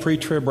believe in a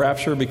pre-trib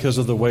rapture because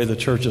of the way the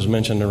church is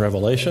mentioned in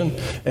Revelation,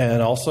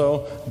 and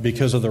also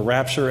because of the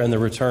rapture and the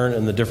return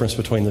and the difference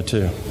between the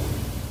two.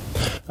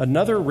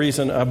 Another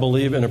reason I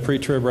believe in a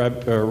pre-trib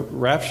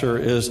rapture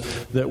is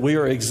that we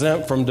are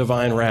exempt from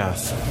divine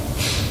wrath.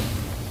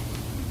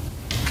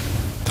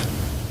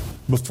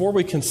 Before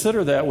we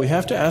consider that, we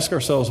have to ask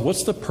ourselves,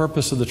 what's the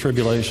purpose of the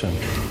tribulation?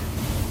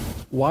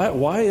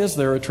 Why is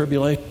there a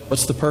tribulation?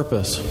 What's the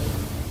purpose?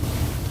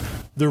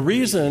 The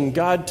reason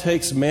God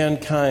takes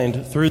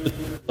mankind through the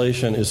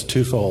tribulation is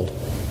twofold.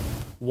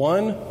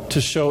 One,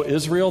 to show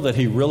Israel that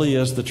he really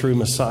is the true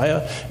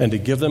Messiah and to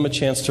give them a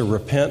chance to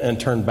repent and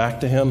turn back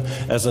to him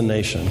as a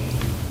nation.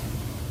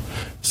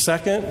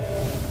 Second,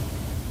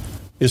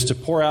 is to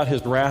pour out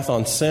his wrath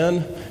on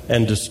sin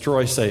and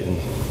destroy Satan,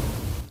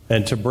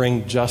 and to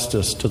bring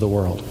justice to the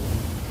world.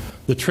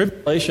 The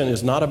tribulation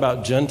is not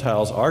about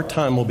Gentiles. Our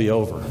time will be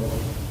over.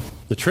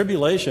 The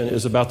tribulation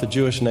is about the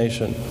Jewish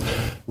nation,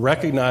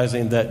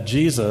 recognizing that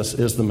Jesus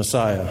is the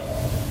Messiah.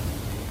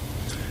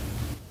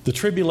 The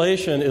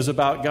tribulation is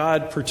about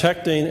God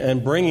protecting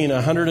and bringing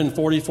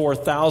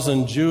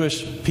 144,000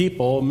 Jewish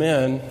people,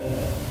 men,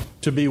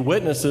 to be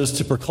witnesses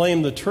to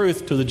proclaim the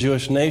truth to the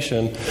Jewish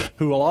nation,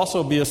 who will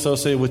also be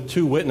associated with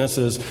two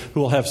witnesses who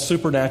will have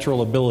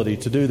supernatural ability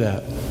to do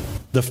that.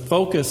 The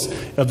focus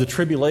of the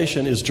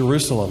tribulation is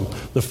Jerusalem.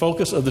 The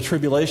focus of the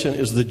tribulation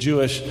is the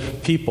Jewish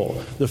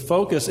people. The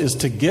focus is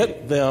to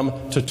get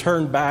them to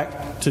turn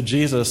back to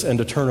Jesus and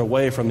to turn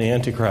away from the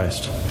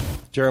Antichrist.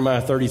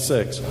 Jeremiah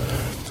 36.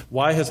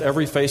 Why has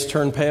every face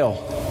turned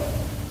pale?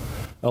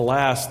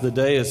 Alas, the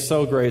day is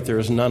so great there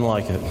is none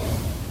like it.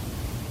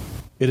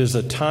 It is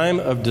a time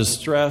of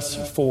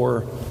distress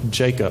for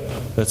Jacob,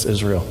 that's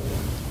Israel.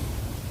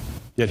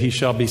 Yet he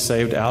shall be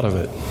saved out of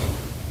it.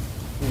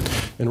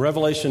 In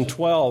Revelation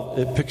 12,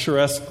 it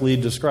picturesquely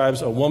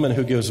describes a woman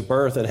who gives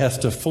birth and has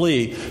to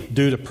flee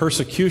due to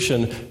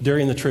persecution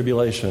during the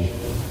tribulation.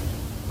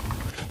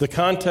 The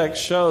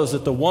context shows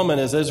that the woman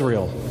is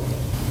Israel.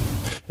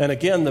 And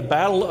again, the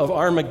battle of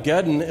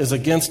Armageddon is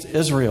against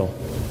Israel.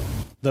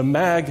 The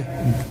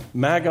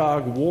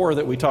Magog war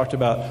that we talked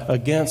about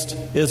against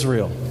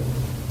Israel.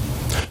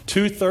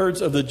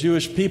 2/3 of the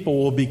Jewish people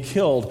will be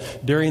killed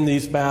during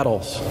these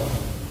battles.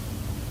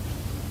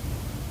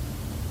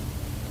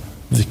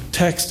 The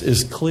text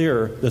is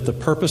clear that the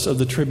purpose of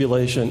the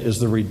tribulation is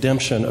the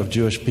redemption of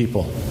Jewish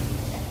people.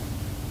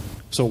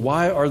 So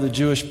why are the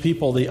Jewish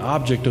people the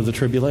object of the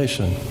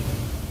tribulation?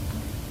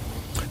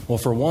 Well,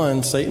 for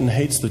one, Satan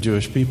hates the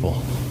Jewish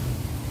people.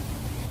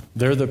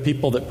 They're the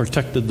people that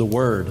protected the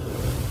Word.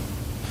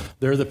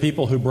 They're the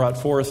people who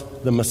brought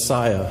forth the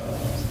Messiah.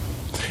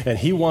 And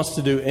he wants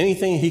to do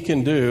anything he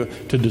can do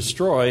to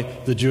destroy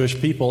the Jewish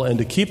people and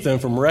to keep them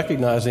from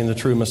recognizing the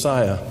true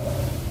Messiah.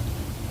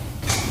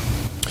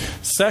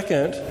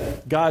 Second,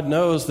 God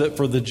knows that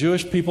for the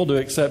Jewish people to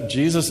accept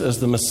Jesus as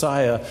the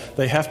Messiah,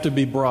 they have to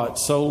be brought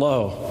so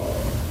low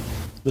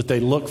that they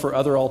look for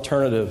other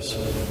alternatives.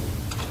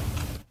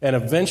 And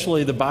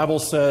eventually, the Bible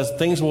says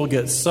things will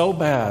get so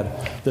bad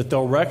that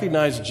they'll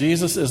recognize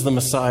Jesus as the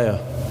Messiah.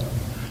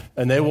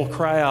 And they will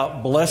cry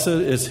out, "Blessed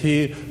is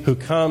he who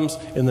comes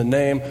in the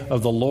name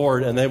of the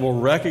Lord." And they will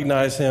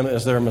recognize him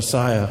as their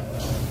Messiah.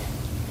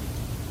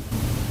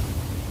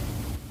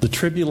 The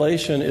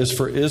tribulation is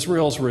for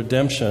Israel's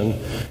redemption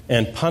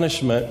and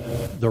punishment,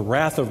 the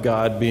wrath of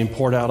God being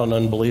poured out on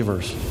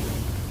unbelievers.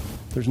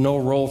 There's no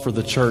role for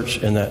the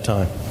church in that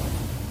time.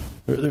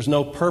 There's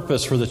no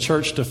purpose for the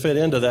church to fit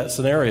into that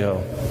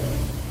scenario.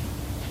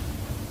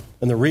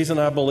 And the reason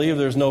I believe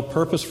there's no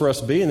purpose for us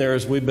being there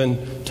is we've been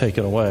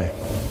taken away.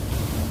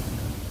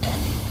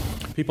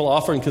 People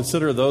often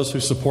consider those who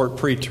support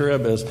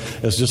pre-trib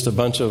as just a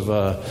bunch of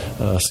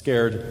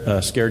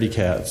scaredy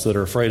cats that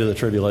are afraid of the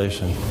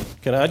tribulation.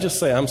 Can I just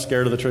say I'm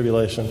scared of the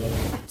tribulation?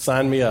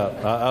 Sign me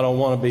up. I don't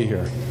want to be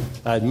here.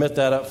 I admit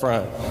that up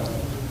front.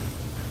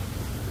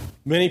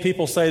 Many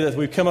people say that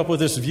we've come up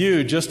with this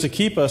view just to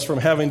keep us from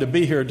having to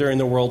be here during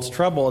the world's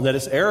trouble, and that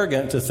it's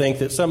arrogant to think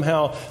that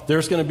somehow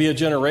there's going to be a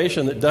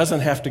generation that doesn't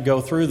have to go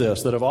through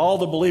this, that of all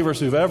the believers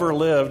who've ever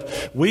lived,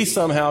 we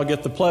somehow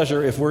get the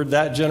pleasure, if we're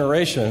that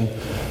generation,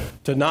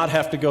 to not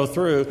have to go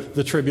through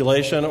the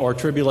tribulation or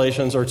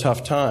tribulations or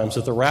tough times,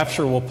 that the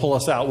rapture will pull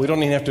us out. We don't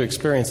even have to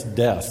experience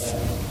death.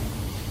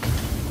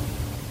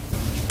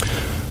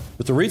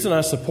 But the reason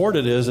I support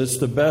it is it's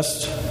the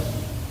best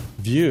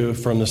view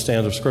from the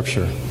stand of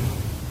Scripture.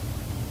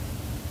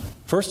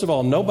 First of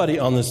all, nobody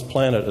on this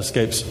planet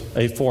escapes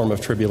a form of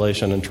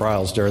tribulation and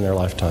trials during their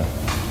lifetime.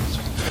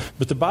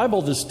 But the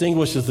Bible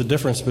distinguishes the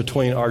difference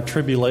between our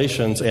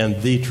tribulations and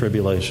the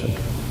tribulation.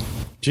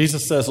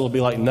 Jesus says it'll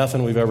be like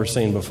nothing we've ever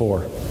seen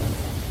before.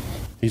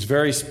 He's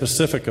very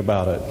specific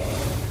about it.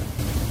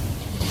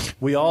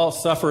 We all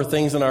suffer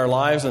things in our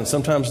lives, and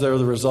sometimes they're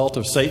the result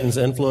of Satan's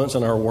influence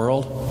in our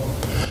world.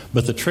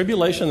 But the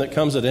tribulation that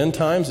comes at end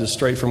times is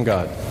straight from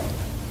God.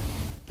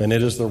 And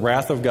it is the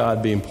wrath of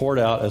God being poured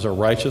out as a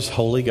righteous,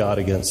 holy God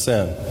against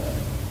sin.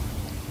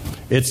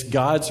 It's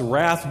God's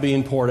wrath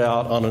being poured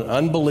out on an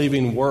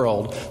unbelieving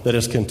world that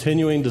is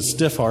continuing to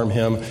stiff-arm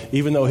him,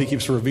 even though he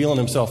keeps revealing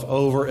himself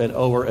over and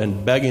over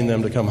and begging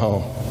them to come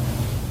home.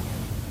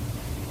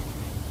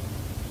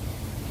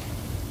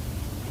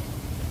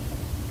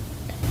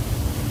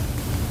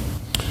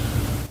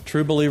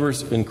 True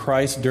believers in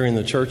Christ during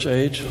the church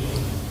age,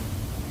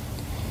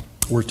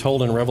 we're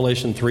told in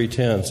Revelation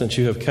 3:10, since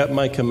you have kept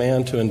my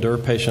command to endure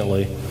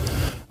patiently,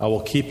 I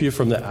will keep you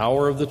from the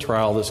hour of the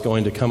trial that's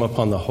going to come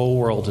upon the whole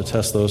world to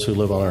test those who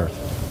live on earth.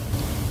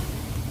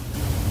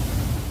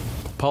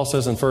 Paul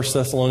says in 1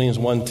 Thessalonians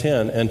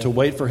 1:10, and to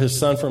wait for his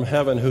Son from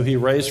heaven, who he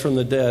raised from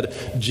the dead,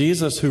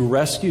 Jesus, who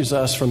rescues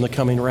us from the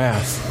coming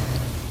wrath.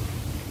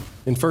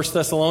 In 1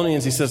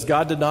 Thessalonians, he says,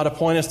 God did not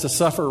appoint us to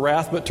suffer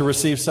wrath, but to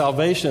receive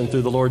salvation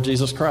through the Lord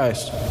Jesus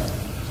Christ.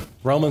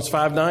 Romans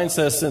 5:9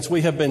 says, since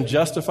we have been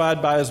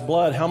justified by his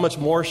blood, how much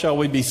more shall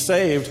we be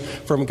saved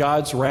from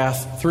God's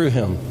wrath through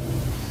him?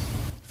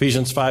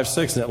 Ephesians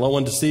 5:6, let no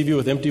one deceive you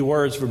with empty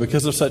words, for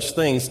because of such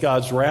things,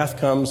 God's wrath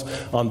comes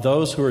on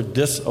those who are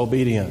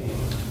disobedient.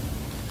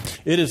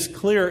 It is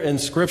clear in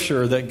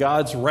Scripture that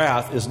God's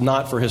wrath is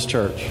not for his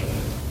church.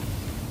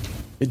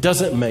 It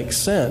doesn't make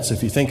sense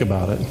if you think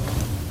about it.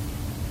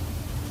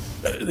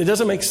 It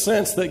doesn't make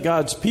sense that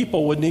God's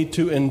people would need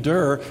to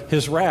endure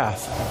his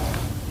wrath.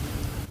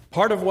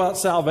 Part of what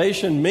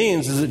salvation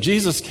means is that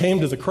Jesus came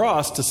to the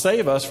cross to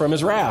save us from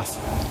his wrath.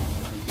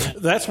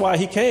 That's why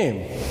he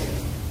came.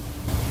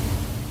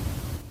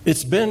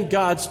 It's been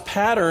God's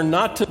pattern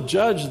not to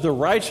judge the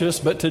righteous,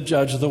 but to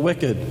judge the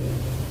wicked.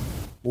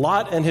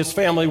 Lot and his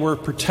family were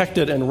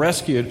protected and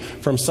rescued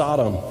from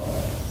Sodom.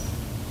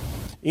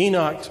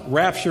 Enoch's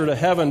rapture to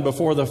heaven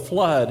before the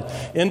flood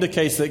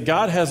indicates that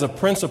God has a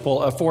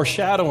principle, a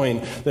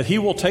foreshadowing, that he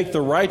will take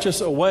the righteous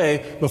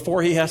away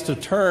before he has to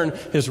turn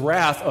his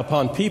wrath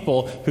upon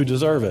people who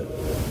deserve it.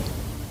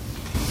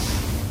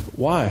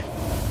 Why?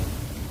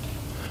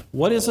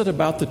 What is it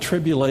about the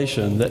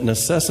tribulation that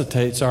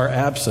necessitates our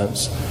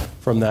absence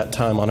from that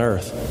time on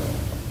earth?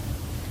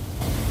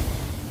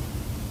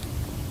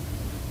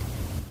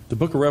 The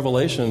book of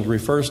Revelation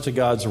refers to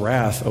God's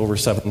wrath over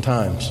 7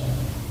 times.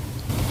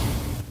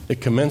 It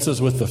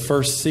commences with the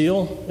first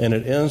seal, and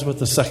it ends with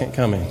the second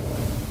coming.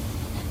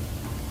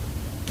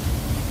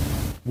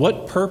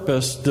 What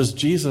purpose does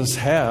Jesus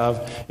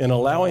have in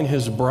allowing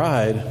his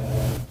bride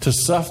to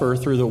suffer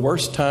through the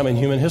worst time in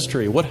human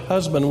history? What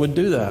husband would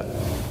do that?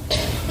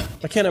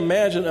 I can't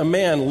imagine a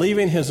man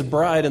leaving his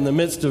bride in the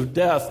midst of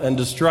death and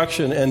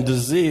destruction and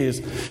disease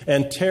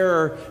and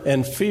terror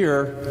and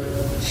fear,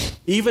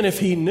 even if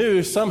he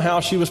knew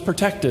somehow she was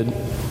protected.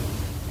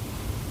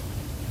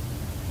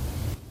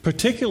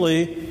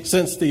 Particularly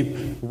since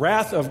the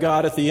wrath of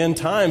God at the end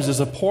times is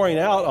a pouring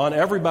out on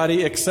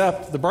everybody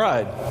except the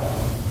bride.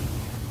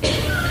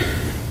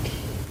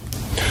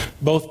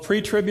 Both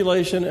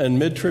pre-tribulation and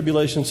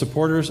mid-tribulation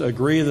supporters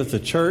agree that the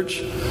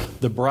church,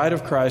 the bride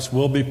of Christ,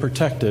 will be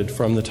protected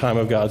from the time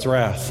of God's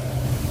wrath.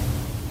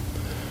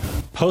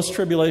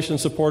 Post-tribulation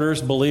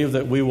supporters believe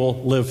that we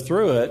will live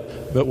through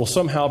it, but will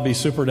somehow be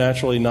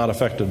supernaturally not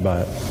affected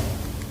by it.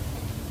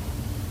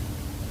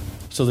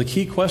 So the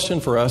key question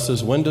for us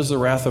is, when does the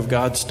wrath of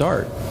God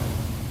start?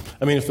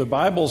 I mean, if the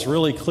Bible's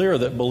really clear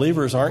that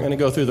believers aren't going to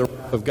go through the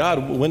wrath of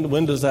God,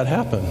 when does that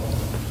happen?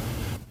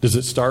 Does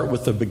it start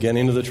with the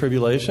beginning of the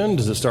tribulation?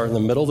 Does it start in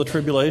the middle of the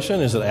tribulation?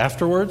 Is it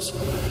afterwards?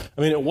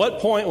 I mean, at what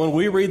point when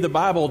we read the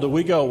Bible do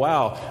we go,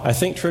 wow, I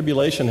think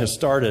tribulation has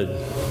started?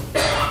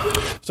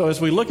 So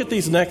as we look at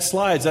these next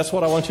slides, that's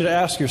what I want you to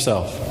ask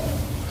yourself.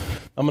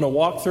 I'm going to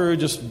walk through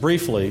just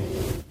briefly.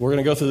 We're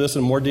going to go through this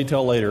in more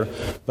detail later.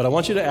 But I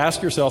want you to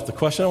ask yourself, the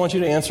question I want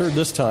you to answer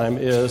this time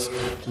is,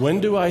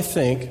 when do I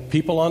think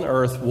people on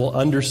earth will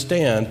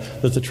understand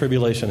that the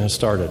tribulation has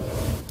started?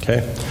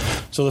 Okay?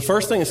 So the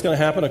first thing that's going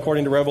to happen,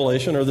 according to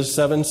Revelation, are the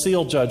 7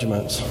 seal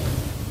judgments.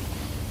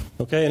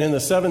 Okay, and in the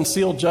 7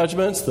 seal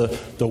judgments,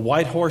 the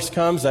white horse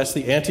comes, that's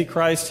the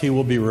Antichrist, he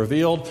will be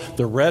revealed.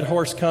 The red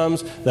horse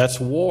comes, that's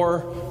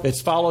war.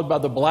 It's followed by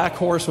the black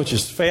horse, which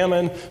is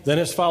famine. Then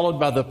it's followed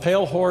by the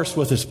pale horse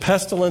with his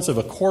pestilence of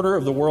 1/4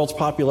 of the world's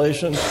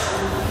population.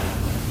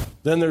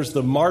 Then there's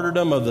the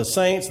martyrdom of the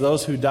saints,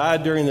 those who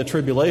died during the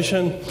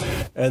tribulation.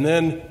 And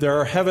then there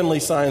are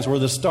heavenly signs where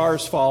the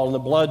stars fall and the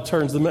blood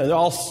turns them.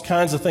 All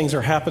kinds of things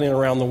are happening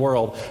around the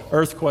world.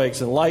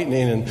 Earthquakes and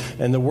lightning,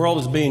 and the world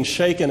is being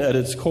shaken at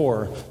its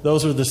core.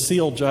 Those are the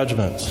seal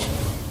judgments.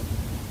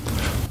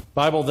 The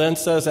Bible then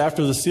says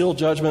after the seal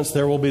judgments,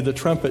 there will be the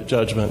trumpet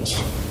judgments.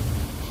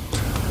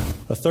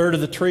 1/3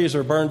 of the trees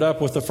are burned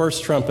up with the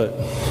first trumpet.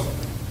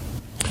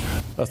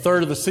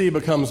 1/3 of the sea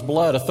becomes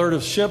blood. 1/3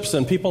 of ships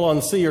and people on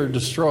the sea are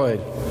destroyed.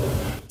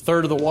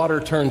 1/3 of the water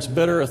turns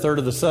bitter. 1/3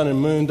 of the sun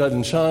and moon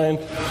doesn't shine.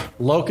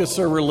 Locusts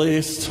are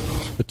released.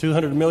 The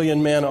 200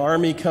 million man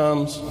army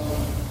comes.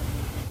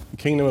 The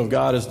kingdom of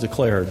God is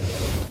declared.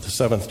 The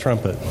 7th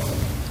trumpet.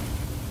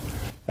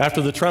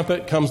 After the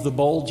trumpet comes the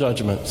bowl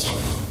judgments.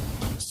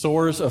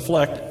 Sores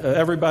afflict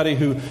everybody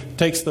who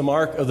takes the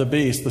mark of the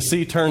beast. The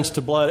sea turns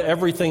to blood.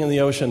 Everything in the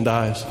ocean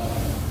dies.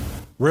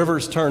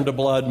 Rivers turn to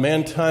blood.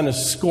 Mankind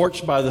is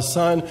scorched by the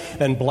sun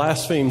and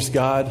blasphemes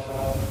God.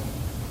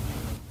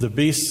 The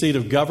beast's seat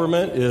of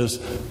government is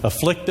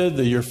afflicted.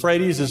 The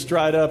Euphrates is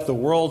dried up. The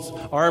world's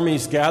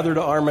armies gather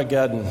to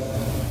Armageddon.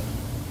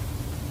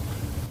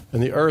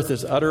 And the earth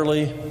is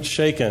utterly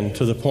shaken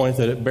to the point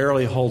that it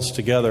barely holds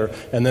together.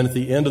 And then at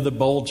the end of the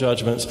bowl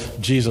judgments,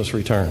 Jesus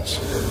returns.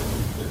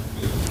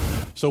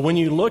 So when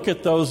you look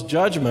at those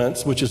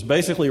judgments, which is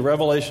basically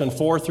Revelation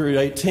 4 through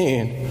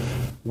 18,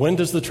 when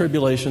does the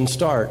tribulation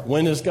start?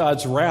 When is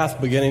God's wrath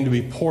beginning to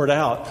be poured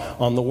out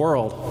on the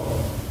world?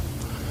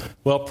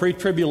 Well,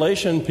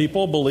 pre-tribulation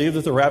people believe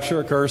that the rapture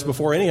occurs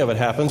before any of it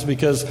happens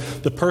because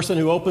the person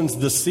who opens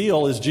the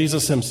seal is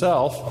Jesus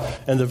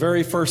himself, and the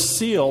very first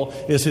seal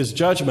is his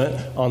judgment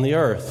on the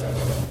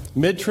earth.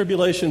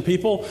 Mid-tribulation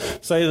people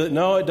say that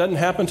no, it doesn't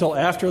happen until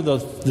after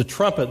the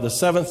trumpet, the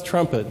seventh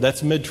trumpet.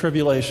 That's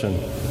mid-tribulation.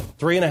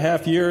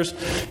 3.5 years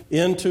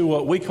into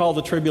what we call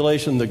the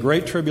tribulation, the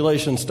Great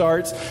Tribulation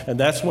starts, and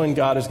that's when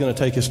God is going to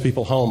take his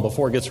people home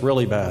before it gets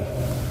really bad.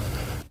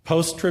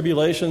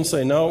 Post-tribulation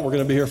say, no, we're going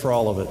to be here for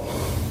all of it.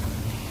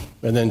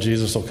 And then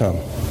Jesus will come.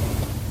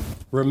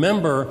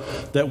 Remember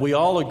that we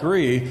all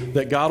agree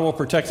that God will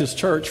protect his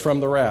church from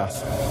the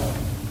wrath.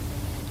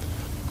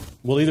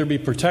 We'll either be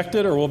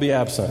protected or we'll be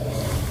absent.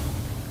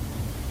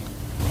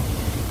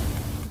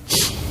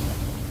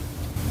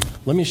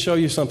 Let me show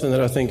you something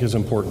that I think is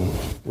important.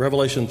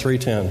 Revelation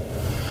 3:10.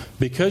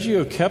 Because you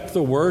have kept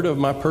the word of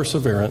my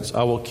perseverance,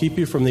 I will keep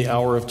you from the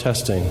hour of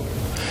testing.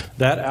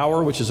 That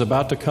hour which is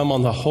about to come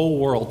on the whole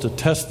world to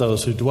test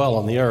those who dwell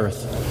on the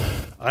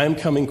earth. I am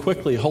coming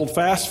quickly. Hold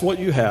fast what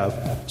you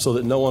have so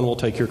that no one will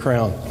take your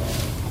crown.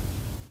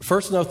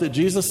 First, note that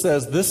Jesus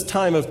says this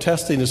time of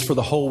testing is for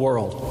the whole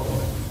world.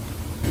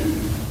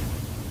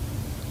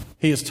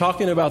 He is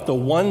talking about the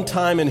one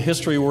time in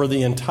history where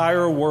the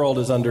entire world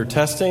is under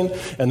testing,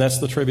 and that's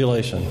the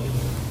tribulation.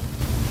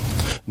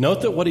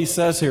 Note that what he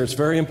says here is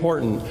very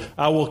important.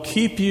 I will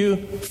keep you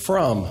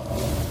from,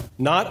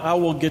 not I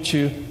will get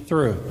you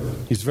through.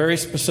 He's very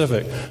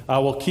specific. I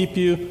will keep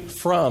you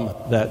from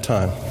that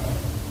time.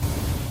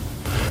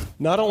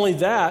 Not only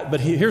that, but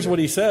here's what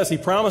he says. He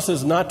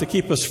promises not to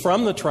keep us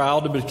from the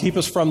trial, but to keep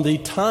us from the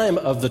time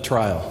of the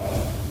trial.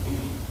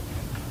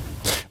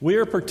 We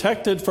are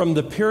protected from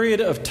the period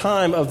of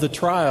time of the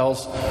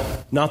trials,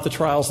 not the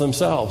trials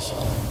themselves.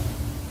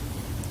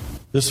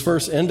 This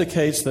verse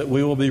indicates that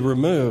we will be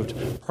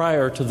removed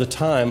prior to the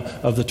time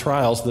of the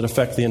trials that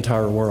affect the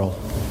entire world.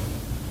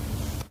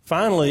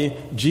 Finally,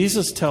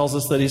 Jesus tells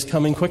us that he's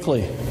coming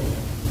quickly.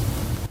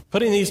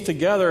 Putting these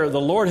together,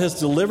 the Lord has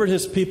delivered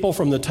his people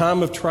from the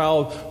time of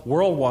trial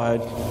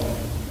worldwide, and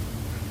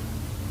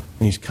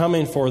he's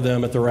coming for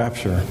them at the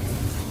rapture.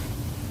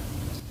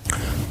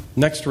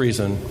 Next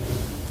reason,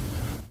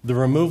 the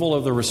removal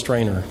of the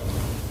restrainer.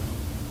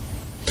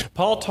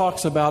 Paul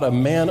talks about a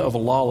man of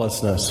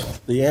lawlessness,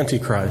 the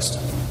Antichrist.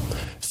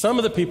 Some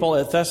of the people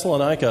at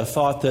Thessalonica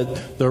thought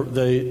that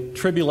the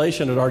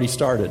tribulation had already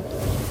started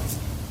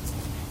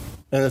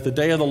and that the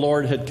day of the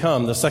Lord had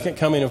come. The second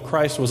coming of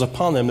Christ was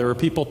upon them. There were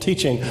people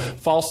teaching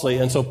falsely,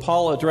 and so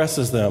Paul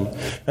addresses them.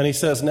 And he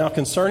says, now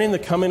concerning the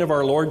coming of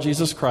our Lord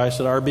Jesus Christ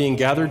and our being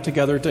gathered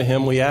together to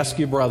him, we ask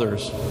you,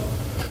 brothers,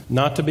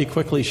 not to be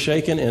quickly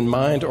shaken in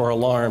mind or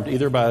alarmed,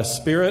 either by a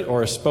spirit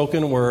or a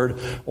spoken word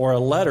or a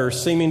letter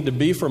seeming to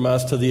be from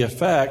us to the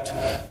effect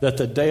that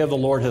the day of the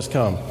Lord has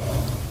come.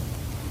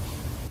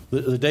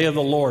 The day of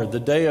the Lord,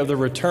 the day of the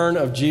return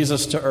of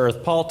Jesus to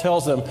earth. Paul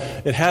tells them,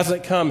 it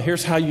hasn't come.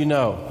 Here's how you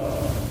know.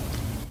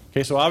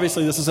 Okay, so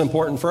obviously this is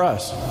important for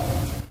us.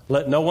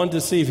 Let no one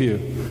deceive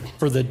you.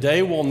 For the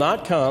day will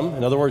not come,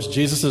 in other words,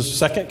 Jesus'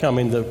 second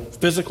coming, the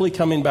physically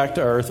coming back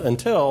to earth,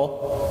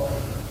 until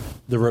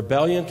the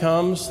rebellion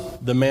comes,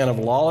 the man of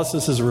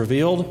lawlessness is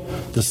revealed,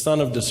 the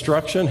son of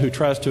destruction who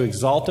tries to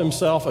exalt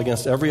himself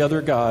against every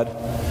other god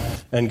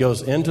and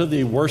goes into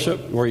the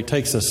worship where he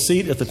takes a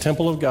seat at the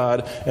temple of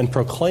God and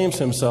proclaims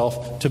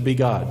himself to be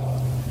God.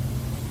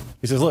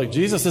 He says, look,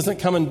 Jesus isn't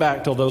coming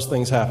back till those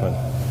things happen.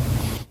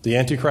 The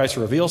Antichrist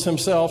reveals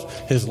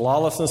himself. His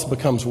lawlessness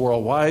becomes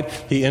worldwide.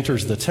 He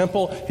enters the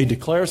temple. He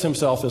declares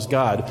himself as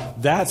God.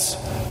 That's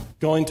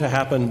going to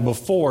happen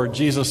before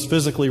Jesus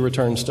physically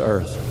returns to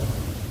earth.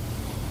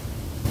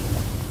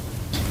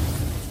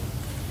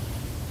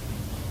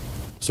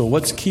 So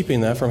what's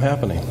keeping that from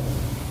happening?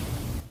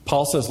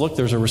 Paul says, look,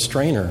 there's a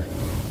restrainer.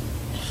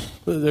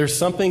 There's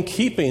something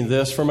keeping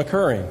this from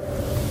occurring.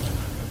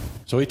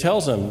 So he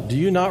tells them, do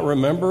you not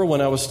remember when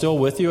I was still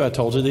with you, I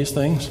told you these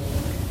things?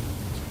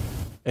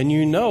 And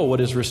you know what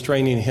is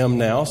restraining him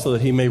now so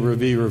that he may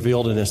be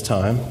revealed in his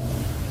time.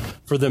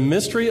 For the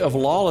mystery of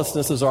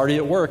lawlessness is already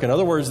at work. In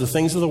other words, the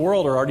things of the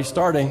world are already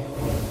starting.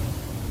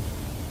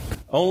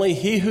 Only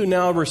he who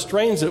now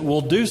restrains it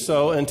will do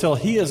so until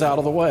he is out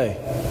of the way.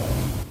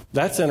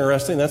 That's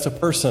interesting. That's a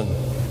person.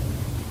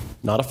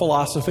 Not a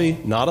philosophy,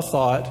 not a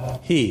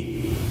thought.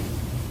 He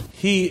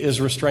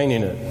is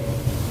restraining it.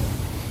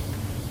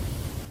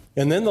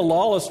 And then the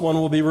lawless one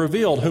will be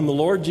revealed, whom the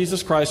Lord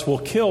Jesus Christ will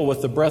kill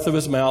with the breath of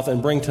his mouth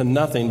and bring to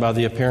nothing by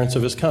the appearance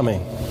of his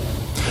coming.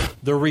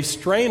 The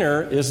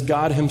restrainer is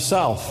God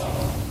himself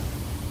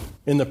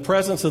in the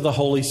presence of the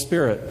Holy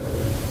Spirit.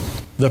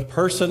 The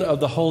person of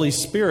the Holy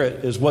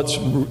Spirit is what's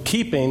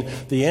keeping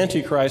the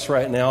Antichrist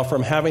right now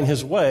from having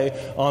his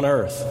way on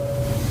earth.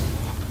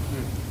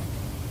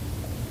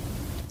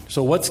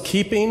 So what's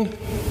keeping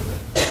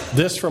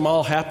this from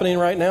all happening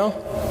right now?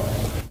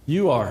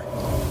 You are.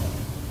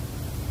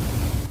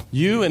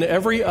 You and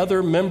every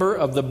other member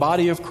of the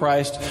body of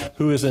Christ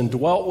who is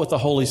indwelt with the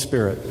Holy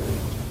Spirit.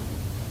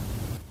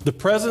 The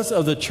presence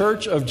of the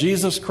Church of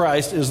Jesus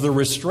Christ is the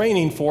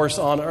restraining force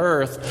on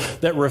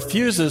earth that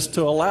refuses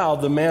to allow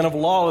the man of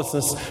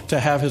lawlessness to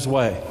have his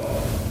way.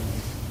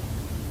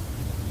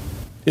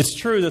 It's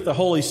true that the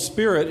Holy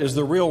Spirit is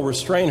the real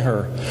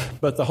restrainer,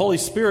 but the Holy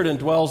Spirit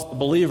indwells the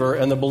believer,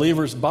 and the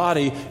believer's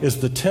body is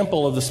the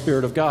temple of the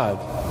Spirit of God.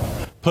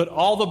 Put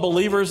all the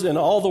believers in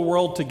all the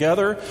world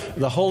together,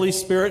 the Holy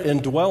Spirit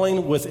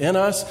indwelling within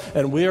us,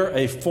 and we are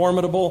a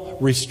formidable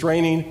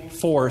restraining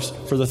force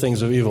for the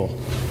things of evil.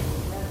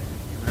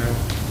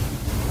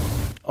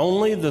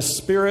 Only the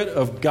Spirit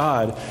of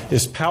God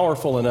is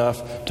powerful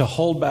enough to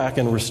hold back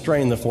and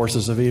restrain the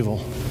forces of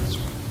evil.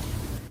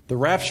 The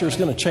rapture is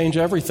going to change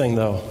everything,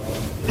 though.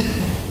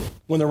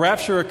 When the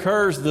rapture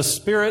occurs, the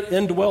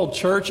Spirit-indwelled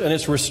church and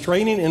its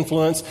restraining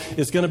influence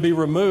is going to be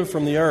removed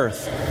from the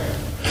earth.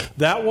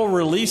 That will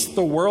release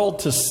the world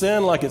to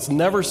sin like it's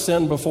never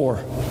sinned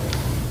before.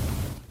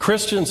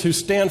 Christians who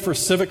stand for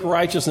civic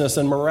righteousness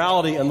and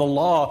morality and the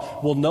law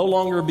will no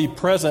longer be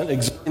present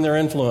exerting their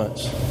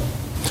influence.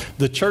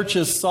 The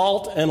church's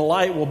salt and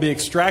light will be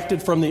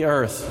extracted from the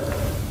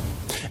earth.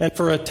 And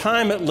for a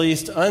time at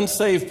least,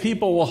 unsaved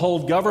people will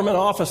hold government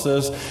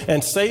offices,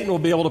 and Satan will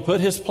be able to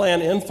put his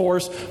plan in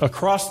force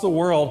across the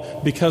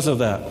world because of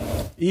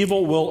that.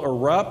 Evil will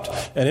erupt,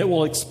 and it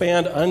will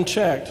expand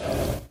unchecked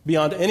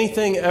beyond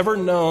anything ever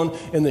known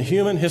in the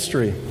human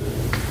history.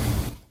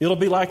 It'll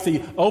be like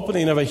the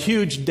opening of a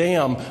huge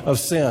dam of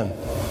sin.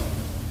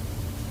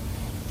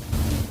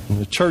 And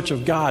the church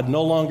of God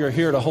no longer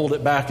here to hold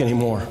it back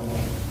anymore.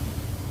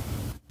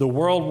 The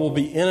world will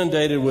be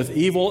inundated with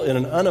evil in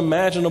an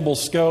unimaginable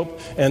scope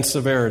and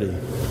severity.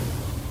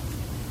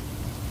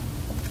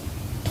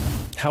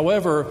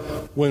 However,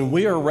 when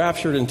we are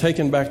raptured and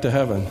taken back to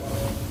heaven,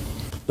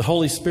 the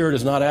Holy Spirit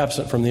is not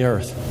absent from the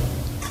earth.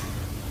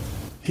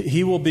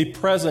 He will be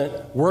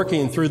present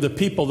working through the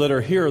people that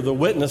are here, the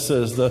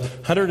witnesses, the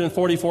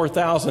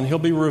 144,000. He'll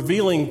be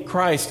revealing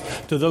Christ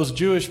to those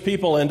Jewish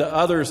people and to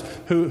others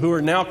who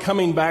are now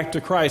coming back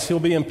to Christ. He'll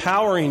be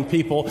empowering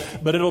people,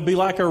 but it'll be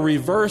like a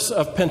reverse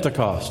of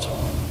Pentecost.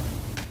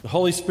 The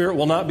Holy Spirit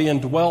will not be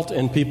indwelt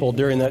in people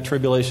during that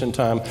tribulation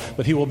time,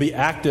 but he will be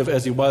active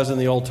as he was in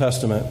the Old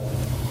Testament.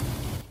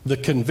 The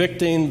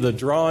convicting, the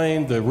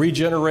drawing, the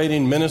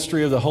regenerating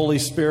ministry of the Holy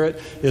Spirit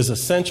is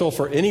essential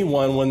for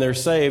anyone when they're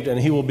saved, and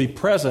he will be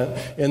present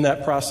in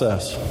that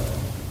process.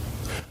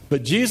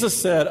 But Jesus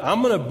said,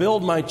 I'm going to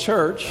build my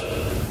church,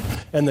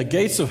 and the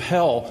gates of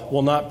hell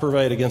will not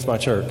prevail against my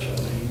church.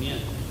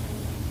 Amen.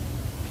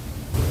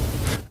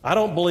 I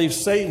don't believe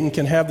Satan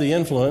can have the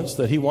influence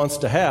that he wants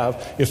to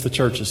have if the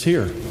church is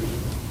here.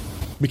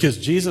 Because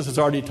Jesus has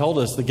already told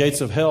us the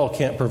gates of hell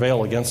can't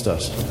prevail against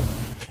us.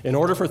 In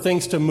order for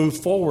things to move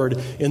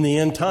forward in the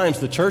end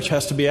times, the church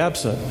has to be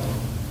absent.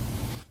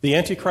 The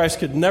Antichrist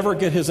could never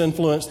get his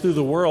influence through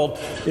the world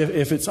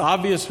if it's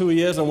obvious who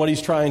he is and what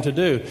he's trying to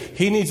do.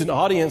 He needs an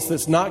audience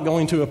that's not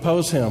going to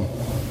oppose him.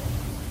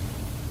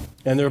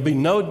 And there will be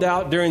no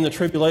doubt during the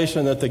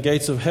tribulation that the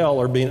gates of hell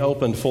are being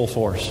opened full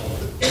force.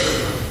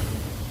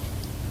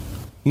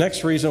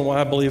 Next reason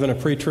why I believe in a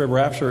pre-trib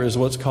rapture is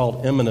what's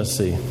called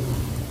imminency.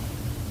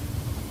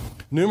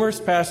 Numerous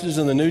passages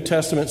in the New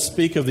Testament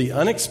speak of the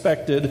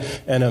unexpected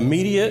and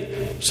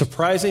immediate,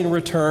 surprising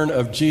return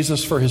of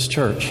Jesus for his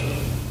church.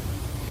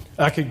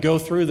 I could go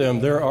through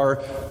them. There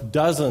are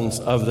dozens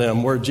of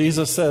them where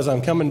Jesus says,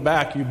 I'm coming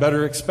back. You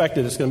better expect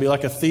it. It's going to be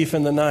like a thief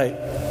in the night.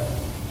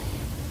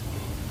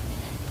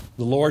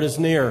 The Lord is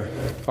near.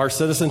 Our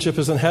citizenship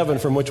is in heaven,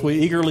 from which we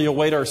eagerly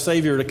await our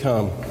Savior to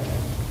come.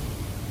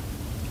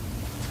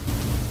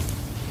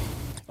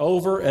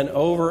 Over and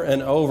over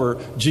and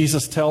over,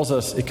 Jesus tells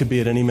us it could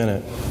be at any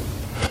minute.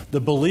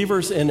 The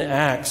believers in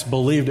Acts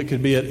believed it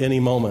could be at any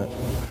moment.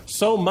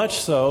 So much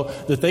so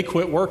that they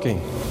quit working.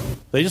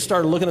 They just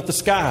started looking at the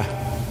sky.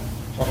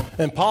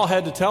 And Paul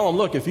had to tell them,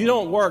 look, if you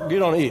don't work, you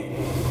don't eat.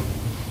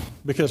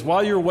 Because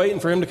while you're waiting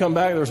for him to come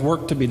back, there's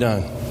work to be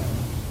done.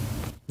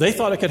 They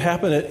thought it could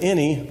happen at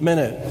any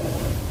minute.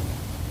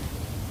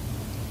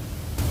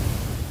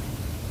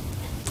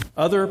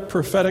 Other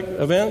prophetic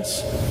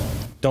events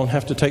don't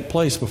have to take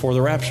place before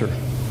the rapture.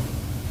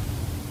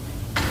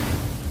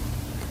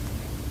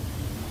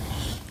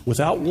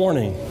 Without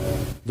warning,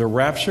 the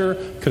rapture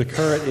could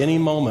occur at any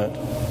moment.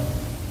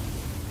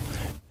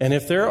 And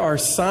if there are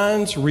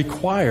signs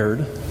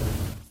required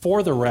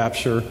for the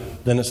rapture,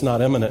 then it's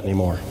not imminent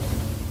anymore.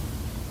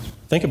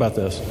 Think about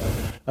this.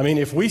 I mean,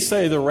 if we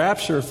say the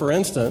rapture, for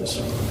instance,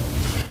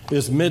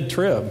 is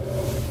mid-trib,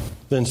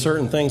 then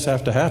certain things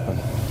have to happen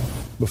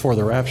before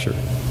the rapture.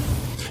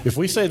 If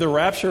we say the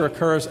rapture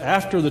occurs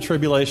after the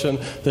tribulation,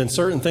 then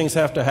certain things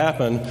have to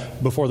happen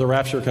before the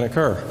rapture can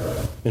occur.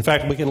 In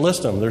fact, we can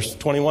list them. There's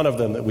 21 of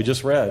them that we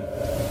just read.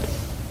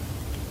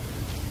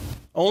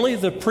 Only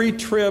the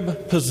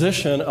pre-trib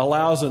position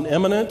allows an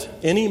imminent,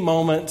 any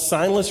moment,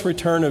 signless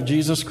return of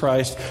Jesus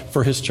Christ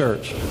for his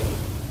church.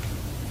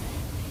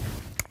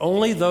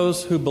 Only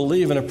those who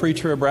believe in a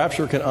pre-trib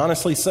rapture can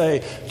honestly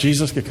say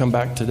Jesus could come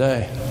back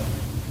today.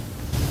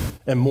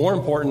 And more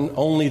important,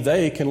 only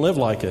they can live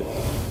like it.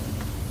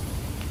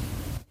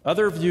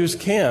 Other views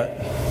can't.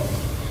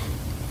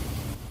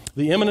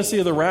 The imminency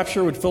of the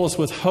rapture would fill us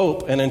with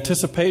hope and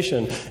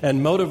anticipation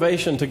and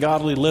motivation to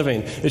godly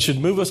living. It should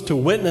move us to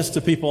witness to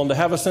people and to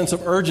have a sense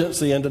of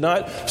urgency and to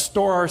not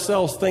store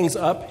ourselves things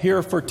up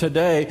here for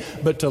today,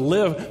 but to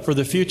live for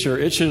the future.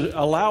 It should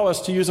allow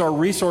us to use our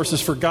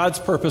resources for God's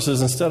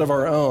purposes instead of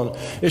our own.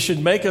 It should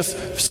make us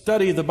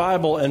study the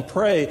Bible and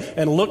pray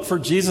and look for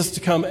Jesus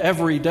to come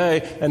every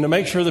day and to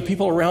make sure the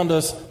people around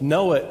us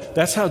know it.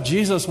 That's how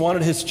Jesus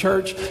wanted his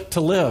church to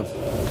live.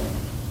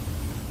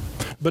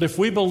 But if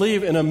we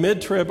believe in a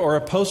mid-trib or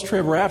a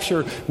post-trib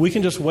rapture, we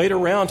can just wait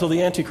around till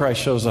the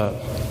Antichrist shows up.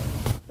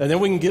 And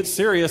then we can get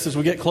serious as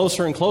we get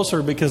closer and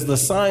closer because the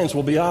signs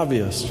will be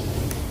obvious.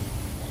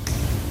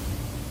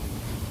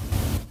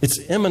 It's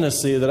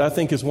imminency that I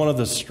think is one of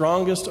the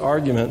strongest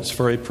arguments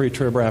for a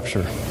pre-trib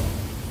rapture.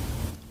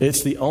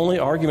 It's the only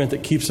argument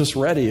that keeps us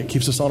ready. It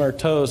keeps us on our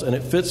toes, and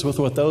it fits with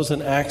what those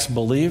in Acts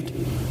believed,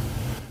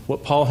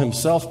 what Paul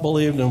himself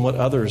believed, and what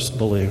others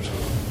believed.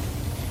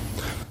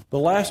 The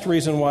last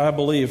reason why I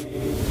believe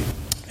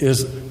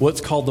is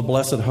what's called the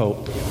blessed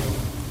hope.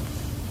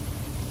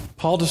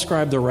 Paul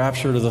described the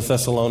rapture to the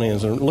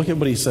Thessalonians, and look at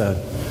what he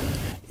said.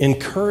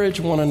 Encourage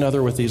one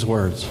another with these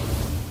words.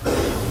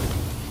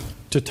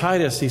 To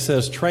Titus, he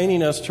says,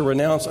 training us to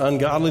renounce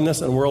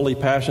ungodliness and worldly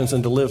passions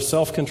and to live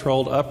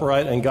self-controlled,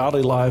 upright, and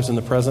godly lives in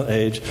the present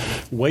age,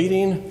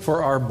 waiting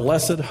for our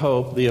blessed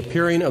hope, the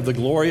appearing of the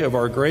glory of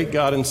our great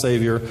God and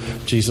Savior,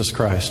 Jesus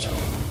Christ.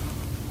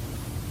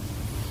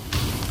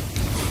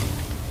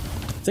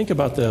 Think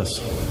about this.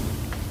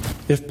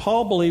 If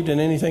Paul believed in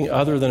anything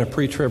other than a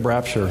pre-trib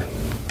rapture,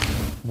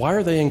 why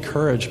are they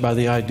encouraged by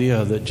the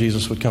idea that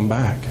Jesus would come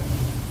back?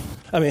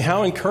 I mean,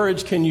 how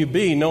encouraged can you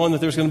be knowing that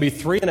there's going to be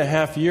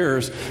 3.5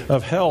 years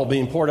of hell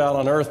being poured out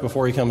on earth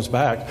before he comes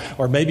back,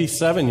 or maybe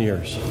 7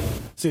 years?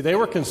 See, they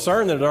were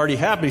concerned that it already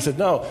happened. He said,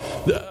 no,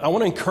 I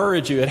want to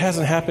encourage you. It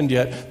hasn't happened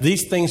yet.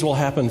 These things will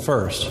happen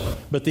first.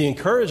 But the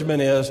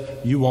encouragement is,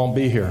 you won't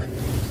be here.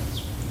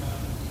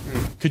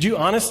 Could you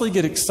honestly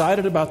get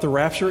excited about the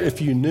rapture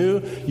if you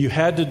knew you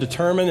had to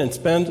determine and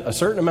spend a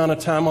certain amount of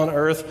time on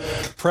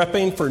earth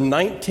prepping for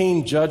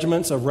 19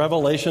 judgments of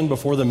Revelation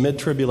before the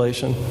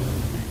mid-tribulation?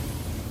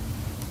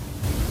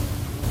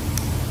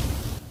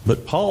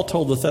 But Paul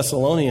told the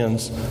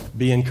Thessalonians,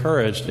 be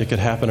encouraged, it could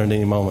happen at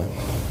any moment.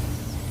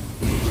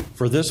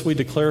 For this we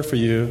declare for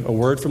you a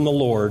word from the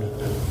Lord,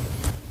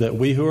 that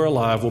we who are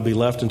alive will be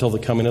left until the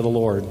coming of the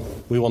Lord.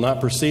 We will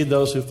not precede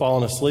those who've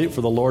fallen asleep,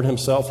 for the Lord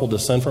himself will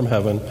descend from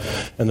heaven,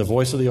 and the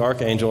voice of the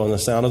archangel and the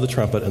sound of the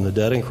trumpet, and the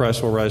dead in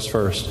Christ will rise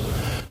first.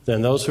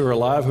 Then those who are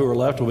alive, who are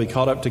left, will be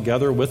caught up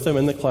together with them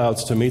in the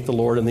clouds to meet the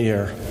Lord in the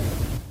air.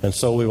 And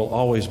so we will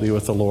always be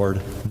with the Lord.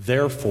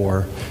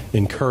 Therefore,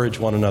 encourage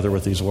one another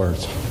with these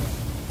words.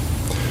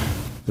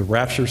 The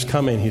rapture's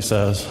coming, he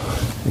says.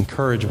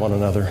 Encourage one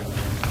another.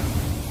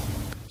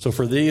 So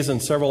for these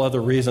and several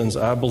other reasons,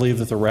 I believe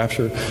that the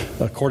rapture,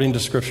 according to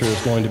Scripture, is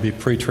going to be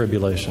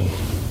pre-tribulation.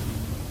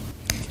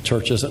 The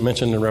church isn't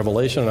mentioned in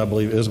Revelation, and I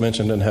believe is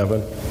mentioned in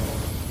heaven.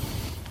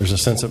 There's a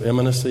sense of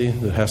imminency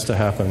that has to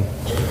happen.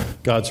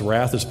 God's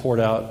wrath is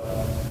poured out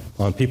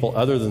on people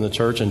other than the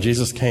church, and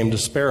Jesus came to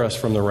spare us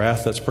from the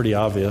wrath. That's pretty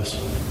obvious.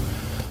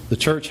 The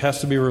church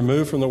has to be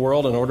removed from the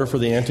world in order for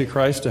the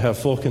Antichrist to have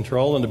full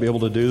control and to be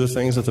able to do the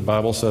things that the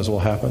Bible says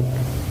will happen.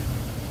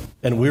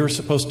 And we were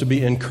supposed to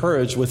be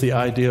encouraged with the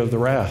idea of the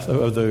wrath,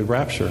 of the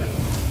rapture.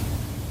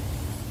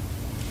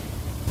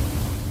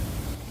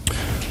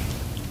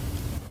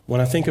 When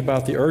I think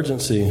about the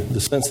urgency, the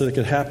sense that it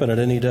could happen at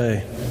any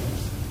day,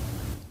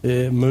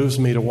 it moves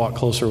me to walk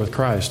closer with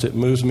Christ. It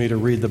moves me to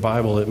read the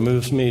Bible. It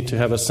moves me to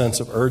have a sense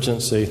of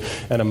urgency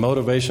and a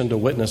motivation to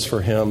witness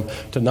for Him,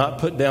 to not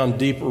put down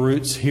deep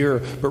roots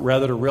here, but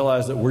rather to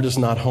realize that we're just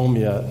not home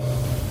yet,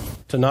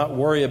 to not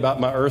worry about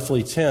my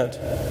earthly tent,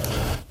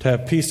 to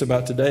have peace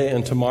about today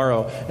and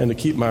tomorrow, and to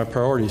keep my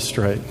priorities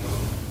straight.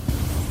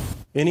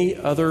 Any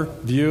other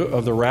view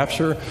of the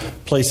rapture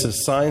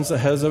places signs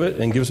ahead of it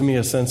and gives me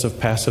a sense of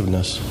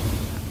passiveness,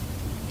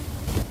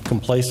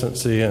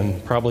 complacency,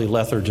 and probably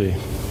lethargy.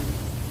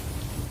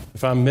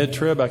 If I'm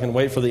mid-trib, I can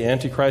wait for the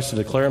Antichrist to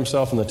declare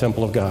himself in the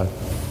temple of God,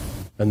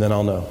 and then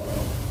I'll know.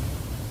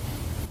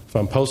 If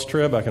I'm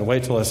post-trib, I can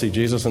wait till I see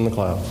Jesus in the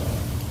clouds.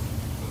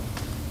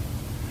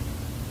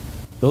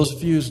 those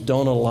views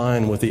don't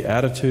align with the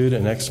attitude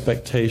and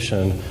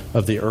expectation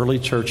of the early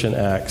church in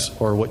Acts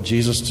or what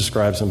Jesus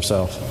describes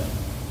himself.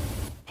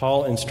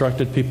 Paul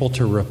instructed people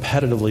to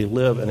repetitively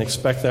live and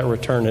expect that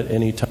return at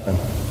any time.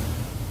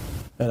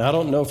 And I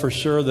don't know for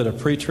sure that a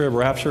pre-trib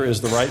rapture is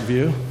the right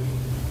view,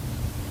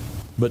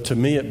 but to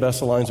me it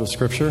best aligns with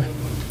Scripture.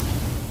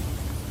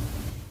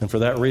 And for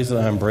that reason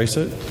I embrace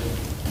it.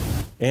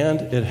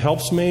 And it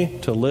helps me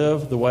to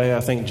live the way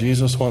I think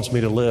Jesus wants me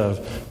to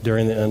live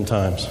during the end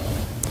times,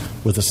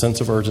 with a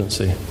sense of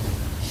urgency,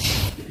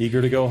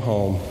 eager to go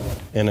home,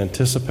 and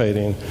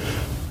anticipating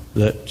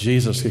that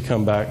Jesus could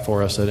come back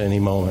for us at any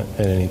moment,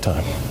 at any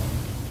time.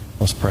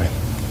 Let's pray.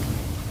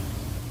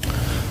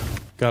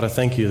 God, I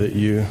thank you that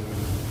you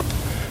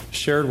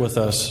shared with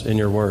us in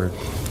your word.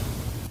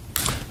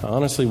 I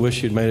honestly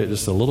wish you'd made it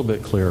just a little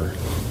bit clearer.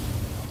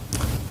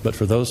 But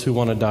for those who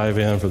want to dive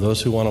in, for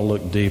those who want to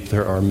look deep,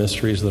 there are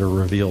mysteries that are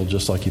revealed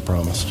just like you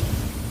promised.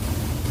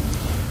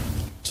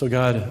 So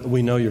God,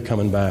 we know you're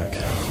coming back.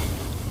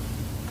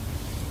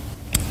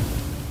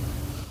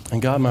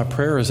 And God, my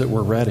prayer is that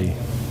we're ready.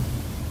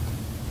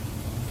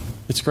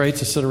 It's great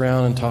to sit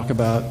around and talk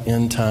about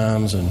end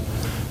times and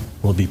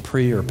will it be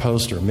pre or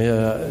post or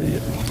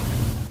mid.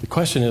 The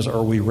question is,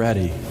 are we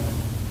ready?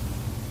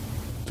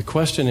 The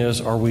question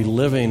is, are we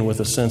living with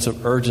a sense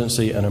of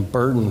urgency and a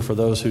burden for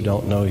those who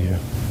don't know you?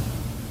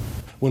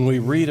 When we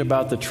read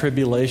about the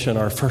tribulation,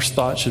 our first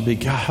thought should be,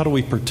 God, how do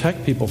we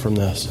protect people from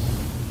this?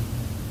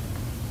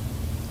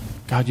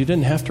 God, you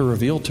didn't have to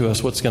reveal to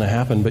us what's going to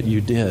happen, but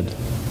you did.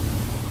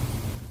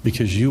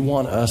 Because you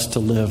want us to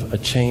live a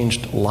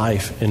changed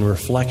life in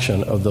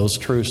reflection of those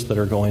truths that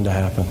are going to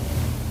happen.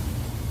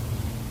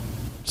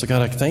 So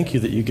God, I thank you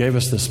that you gave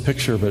us this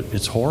picture, but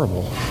it's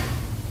horrible.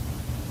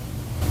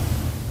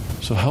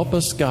 So help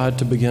us, God,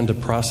 to begin to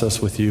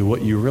process with you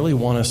what you really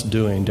want us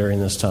doing during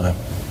this time.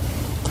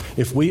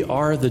 If we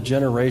are the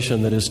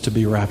generation that is to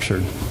be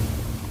raptured,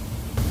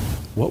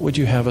 what would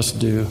you have us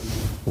do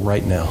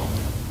right now?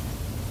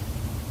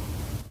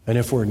 And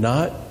if we're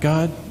not,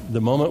 God,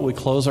 the moment we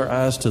close our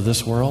eyes to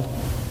this world,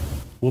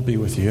 we'll be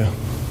with you.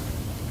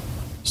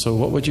 So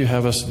what would you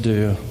have us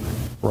do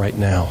right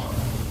now?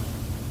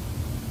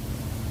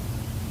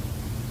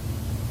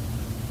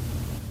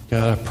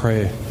 God, I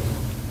pray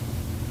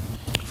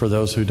for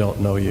those who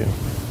don't know you.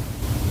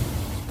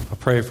 I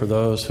pray for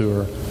those who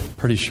are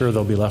pretty sure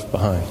they'll be left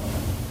behind.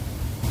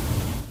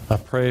 I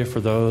pray for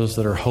those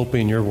that are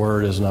hoping your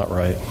word is not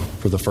right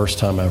for the first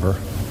time ever.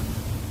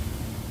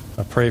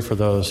 I pray for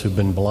those who've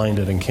been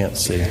blinded and can't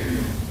see.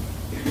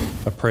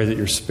 I pray that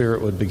your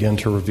Spirit would begin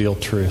to reveal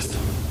truth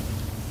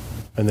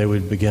and they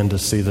would begin to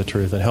see the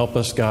truth. And help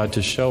us, God,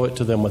 to show it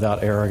to them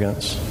without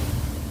arrogance,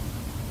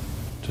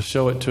 to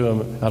show it to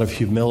them out of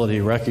humility,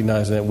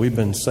 recognizing that we've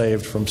been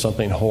saved from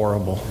something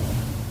horrible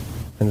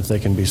and that they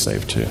can be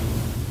saved too.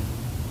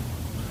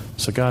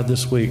 So God,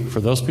 this week, for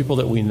those people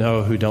that we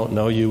know who don't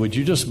know you, would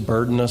you just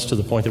burden us to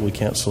the point that we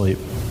can't sleep?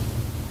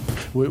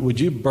 Would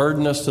you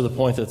burden us to the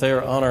point that they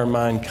are on our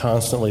mind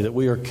constantly, that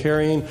we are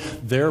carrying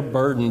their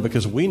burden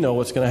because we know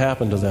what's going to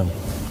happen to them?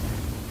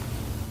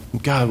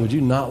 God, would you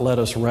not let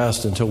us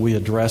rest until we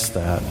address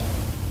that?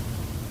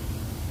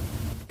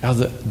 God,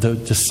 the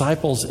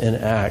disciples in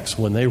Acts,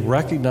 when they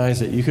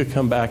recognized that you could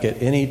come back at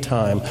any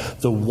time,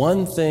 the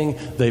one thing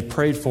they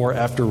prayed for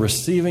after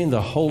receiving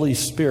the Holy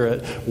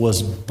Spirit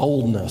was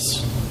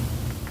boldness.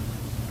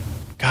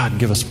 God,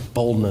 give us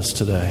boldness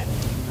today.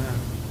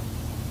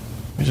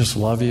 We just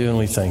love you and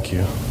we thank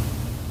you.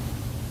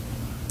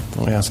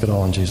 And we ask it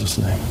all in Jesus'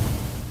 name.